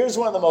 Here's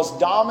one of the most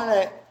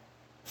dominant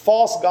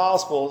false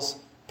gospels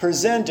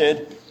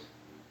presented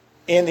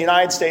in the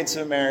United States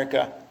of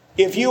America.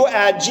 If you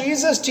add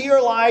Jesus to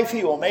your life,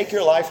 he will make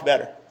your life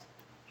better.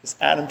 Just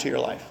add him to your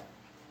life.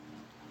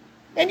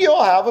 And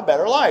you'll have a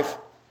better life.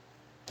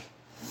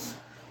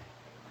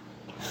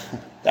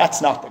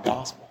 That's not the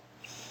gospel.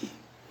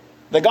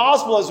 The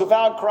gospel is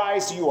without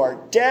Christ, you are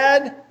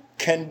dead,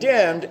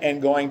 condemned,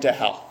 and going to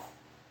hell.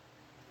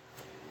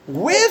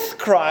 With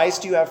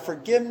Christ, you have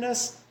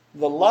forgiveness,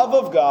 the love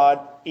of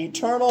God,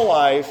 eternal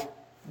life,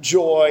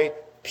 joy,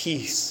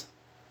 peace.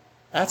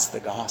 That's the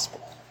gospel.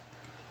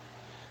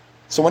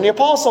 So when the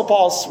Apostle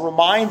Paul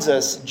reminds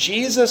us,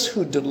 Jesus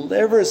who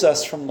delivers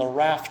us from the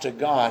wrath to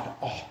God,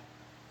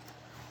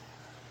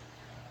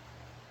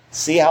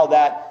 see how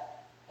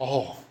that,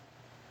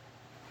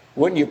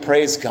 wouldn't you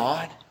praise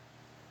God?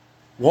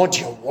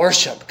 Won't you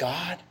worship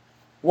God?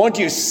 Won't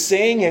you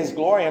sing his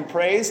glory and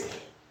praise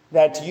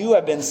that you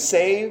have been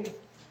saved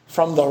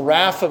from the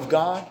wrath of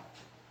God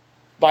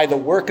by the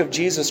work of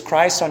Jesus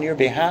Christ on your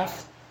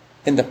behalf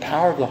in the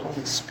power of the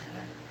Holy Spirit?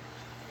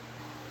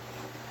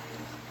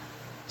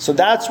 So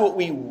that's what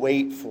we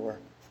wait for.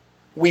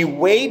 We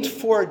wait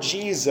for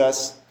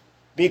Jesus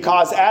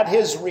because at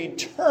his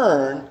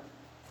return,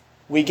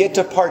 we get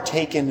to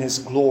partake in his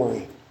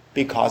glory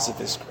because of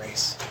his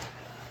grace.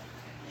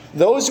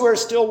 Those who are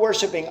still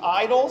worshiping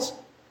idols,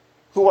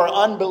 who are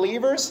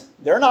unbelievers,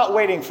 they're not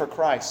waiting for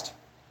Christ.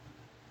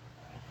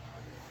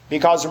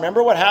 Because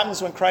remember what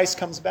happens when Christ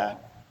comes back?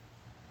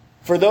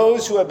 For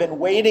those who have been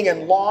waiting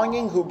and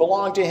longing, who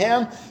belong to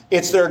him,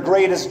 it's their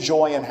greatest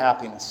joy and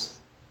happiness.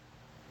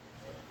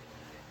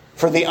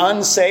 For the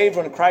unsaved,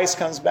 when Christ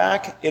comes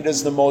back, it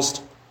is the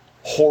most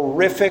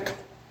horrific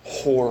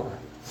horror.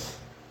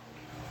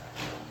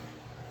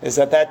 Is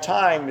at that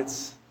time,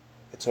 it's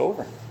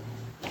over.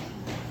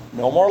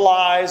 No more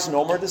lies,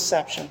 no more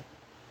deception.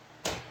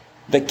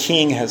 The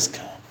King has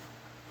come,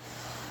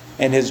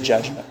 and his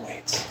judgment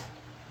waits.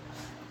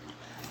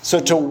 So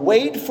to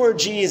wait for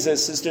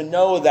Jesus is to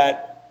know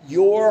that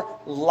your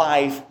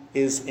life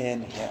is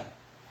in him.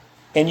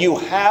 And you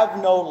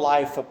have no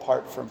life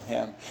apart from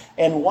him.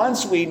 And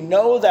once we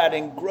know that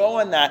and grow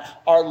in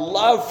that, our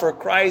love for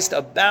Christ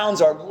abounds,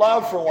 our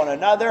love for one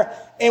another,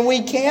 and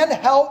we can't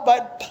help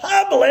but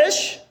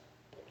publish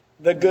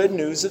the good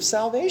news of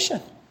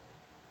salvation.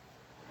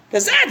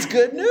 Because that's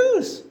good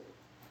news.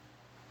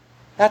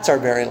 That's our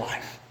very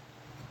life.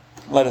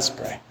 Let us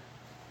pray.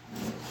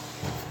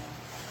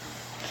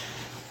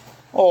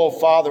 Oh,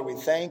 Father, we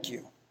thank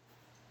you.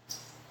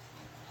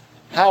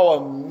 How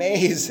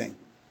amazing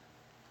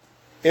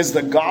is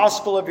the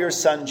gospel of your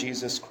Son,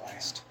 Jesus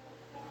Christ.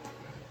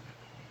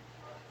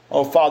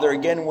 Oh, Father,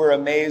 again, we're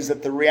amazed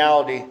at the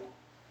reality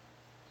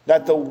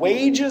that the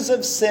wages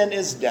of sin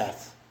is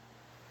death,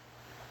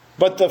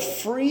 but the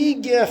free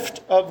gift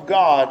of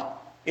God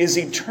is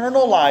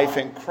eternal life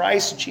in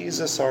Christ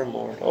Jesus our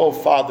Lord. Oh,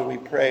 Father, we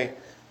pray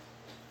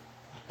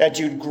that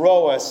you'd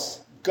grow us,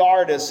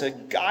 guard us,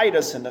 and guide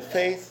us in the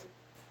faith.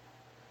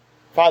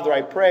 Father,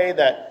 I pray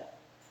that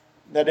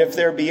if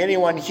there be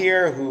anyone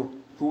here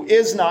who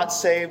is not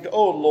saved,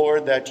 oh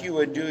Lord, that you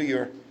would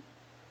do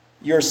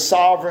your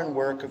sovereign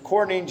work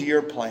according to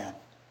your plan.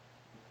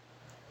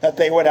 That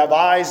they would have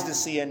eyes to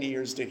see and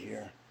ears to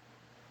hear,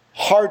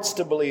 hearts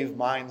to believe,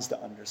 minds to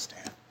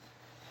understand.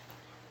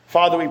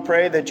 Father, we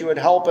pray that you would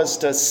help us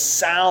to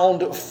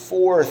sound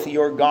forth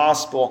your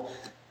gospel,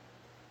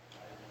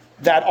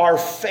 that our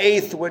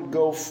faith would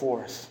go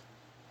forth,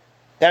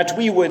 that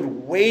we would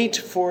wait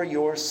for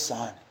your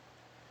Son,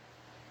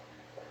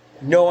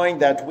 knowing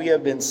that we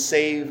have been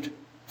saved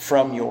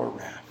from your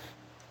wrath.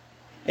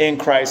 In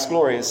Christ's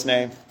glorious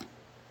name,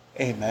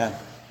 amen.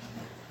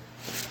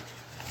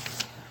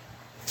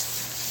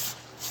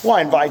 Well,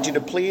 I invite you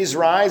to please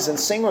rise and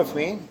sing with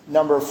me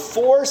number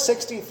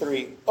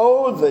 463,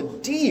 Oh, the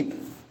Deep,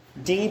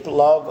 Deep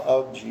Love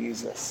of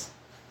Jesus.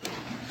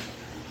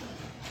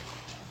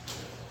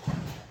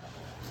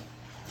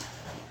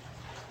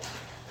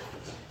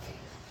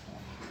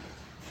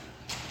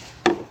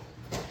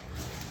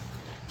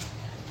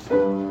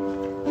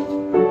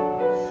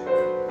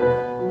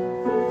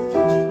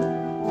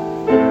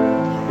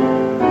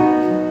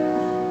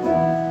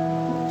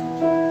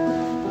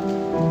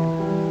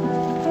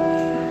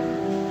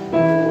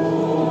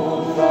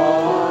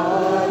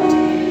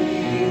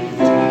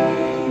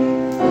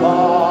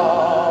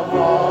 Love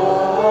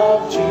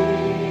of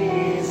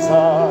Jesus.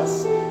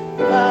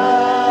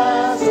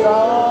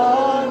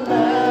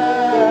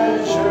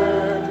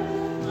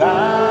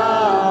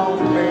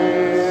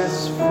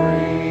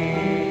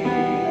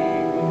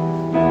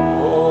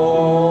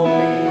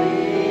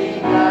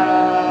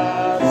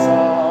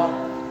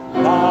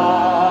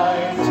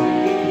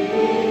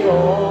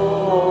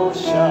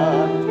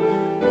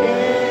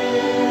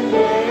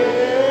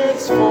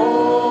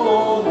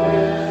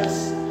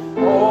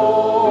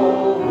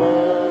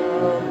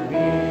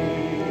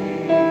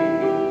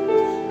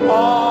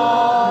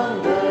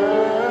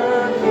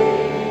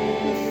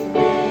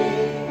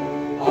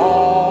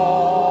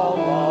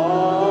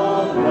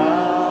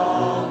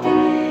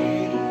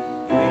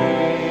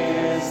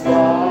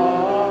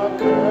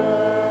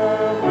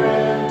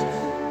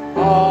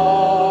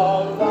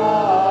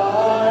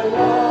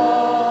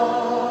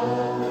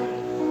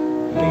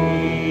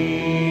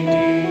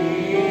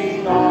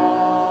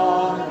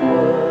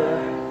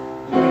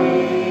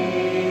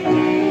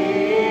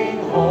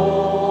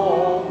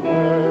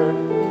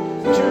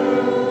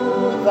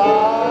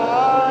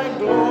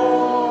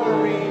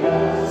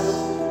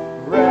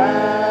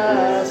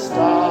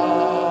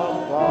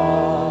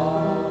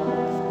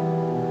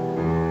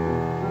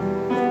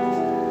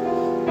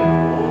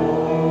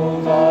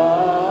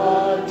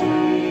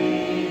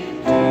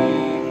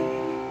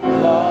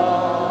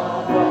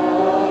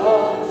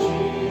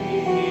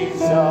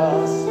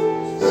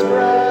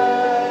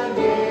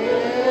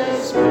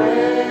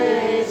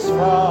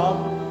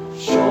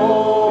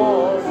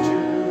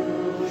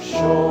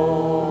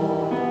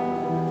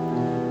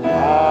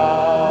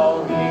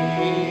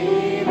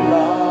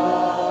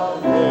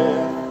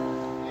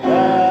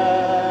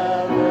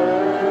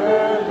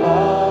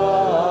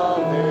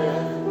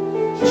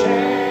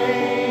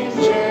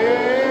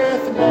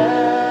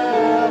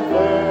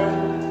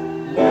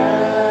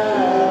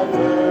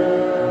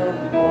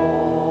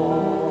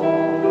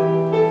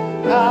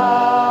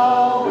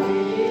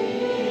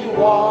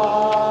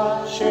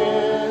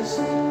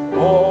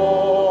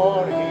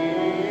 For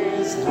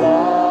his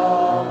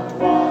loved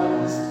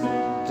ones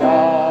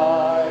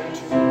died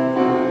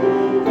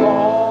to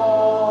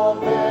call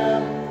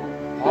them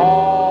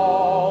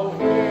all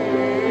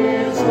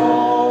his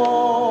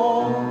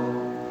own.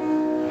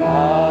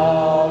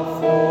 How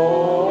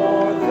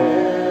for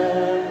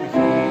them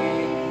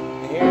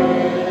he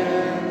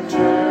intercedeth,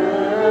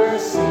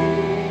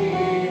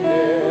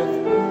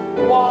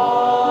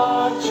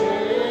 watcheth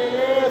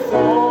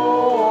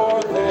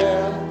o'er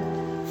them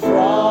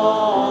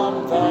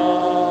from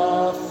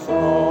the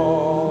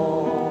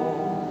throne.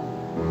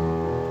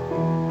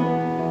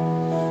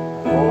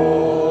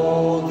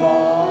 Oh,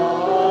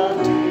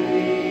 the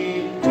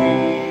deep,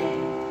 deep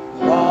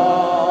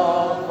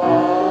love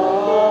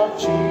of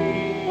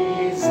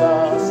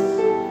Jesus,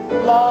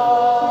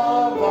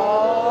 love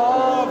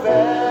of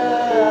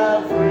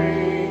every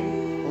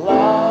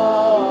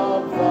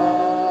love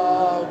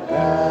the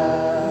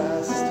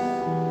best.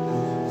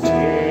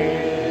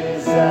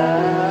 'Tis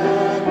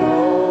an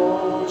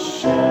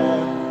ocean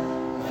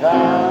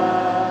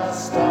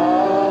vast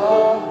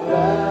of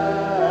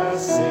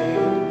blessing,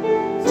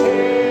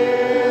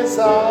 'tis a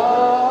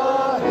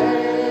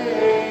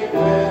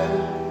haven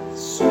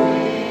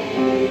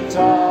sweet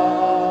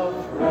of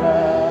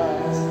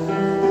rest.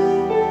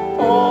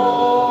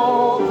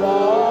 Oh, the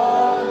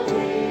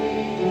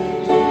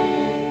deep,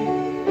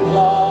 deep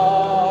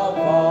love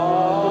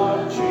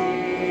of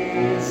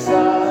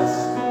Jesus,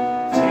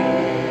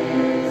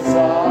 'tis a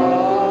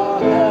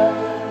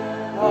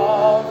heaven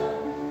of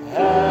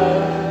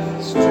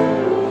heavens to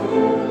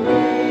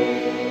me,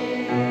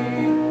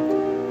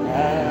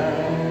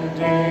 and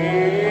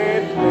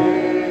it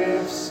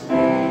lifts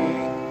me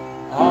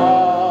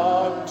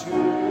up to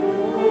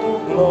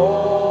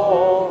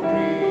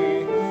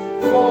glory,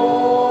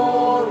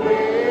 for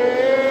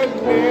it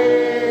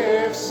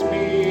lifts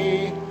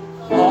me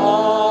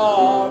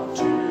up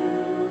to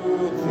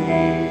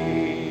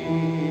thee.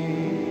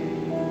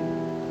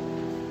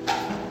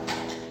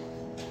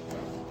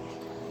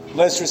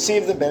 Let's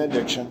receive the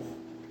benediction.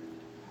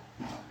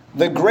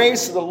 The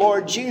grace of the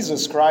Lord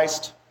Jesus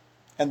Christ,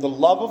 and the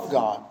love of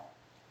God,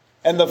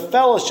 and the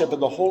fellowship of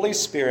the Holy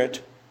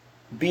Spirit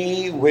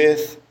be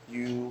with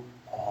you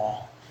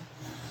all.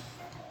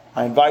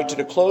 I invite you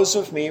to close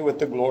with me with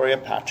the Gloria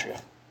Patria.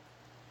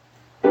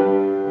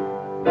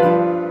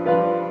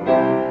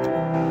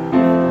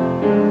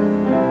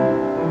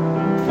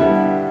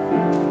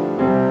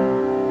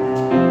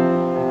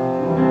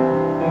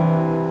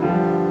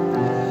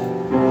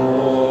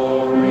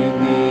 Glory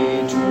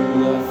be to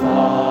the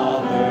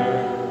Father,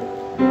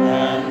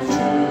 and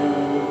to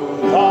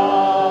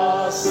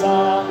the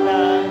Son,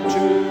 and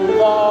to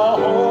the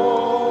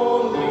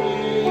Holy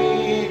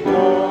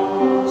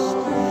Ghost,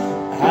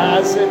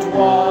 as it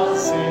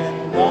was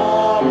in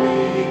the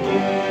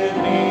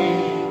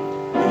beginning,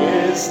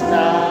 is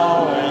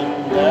now, and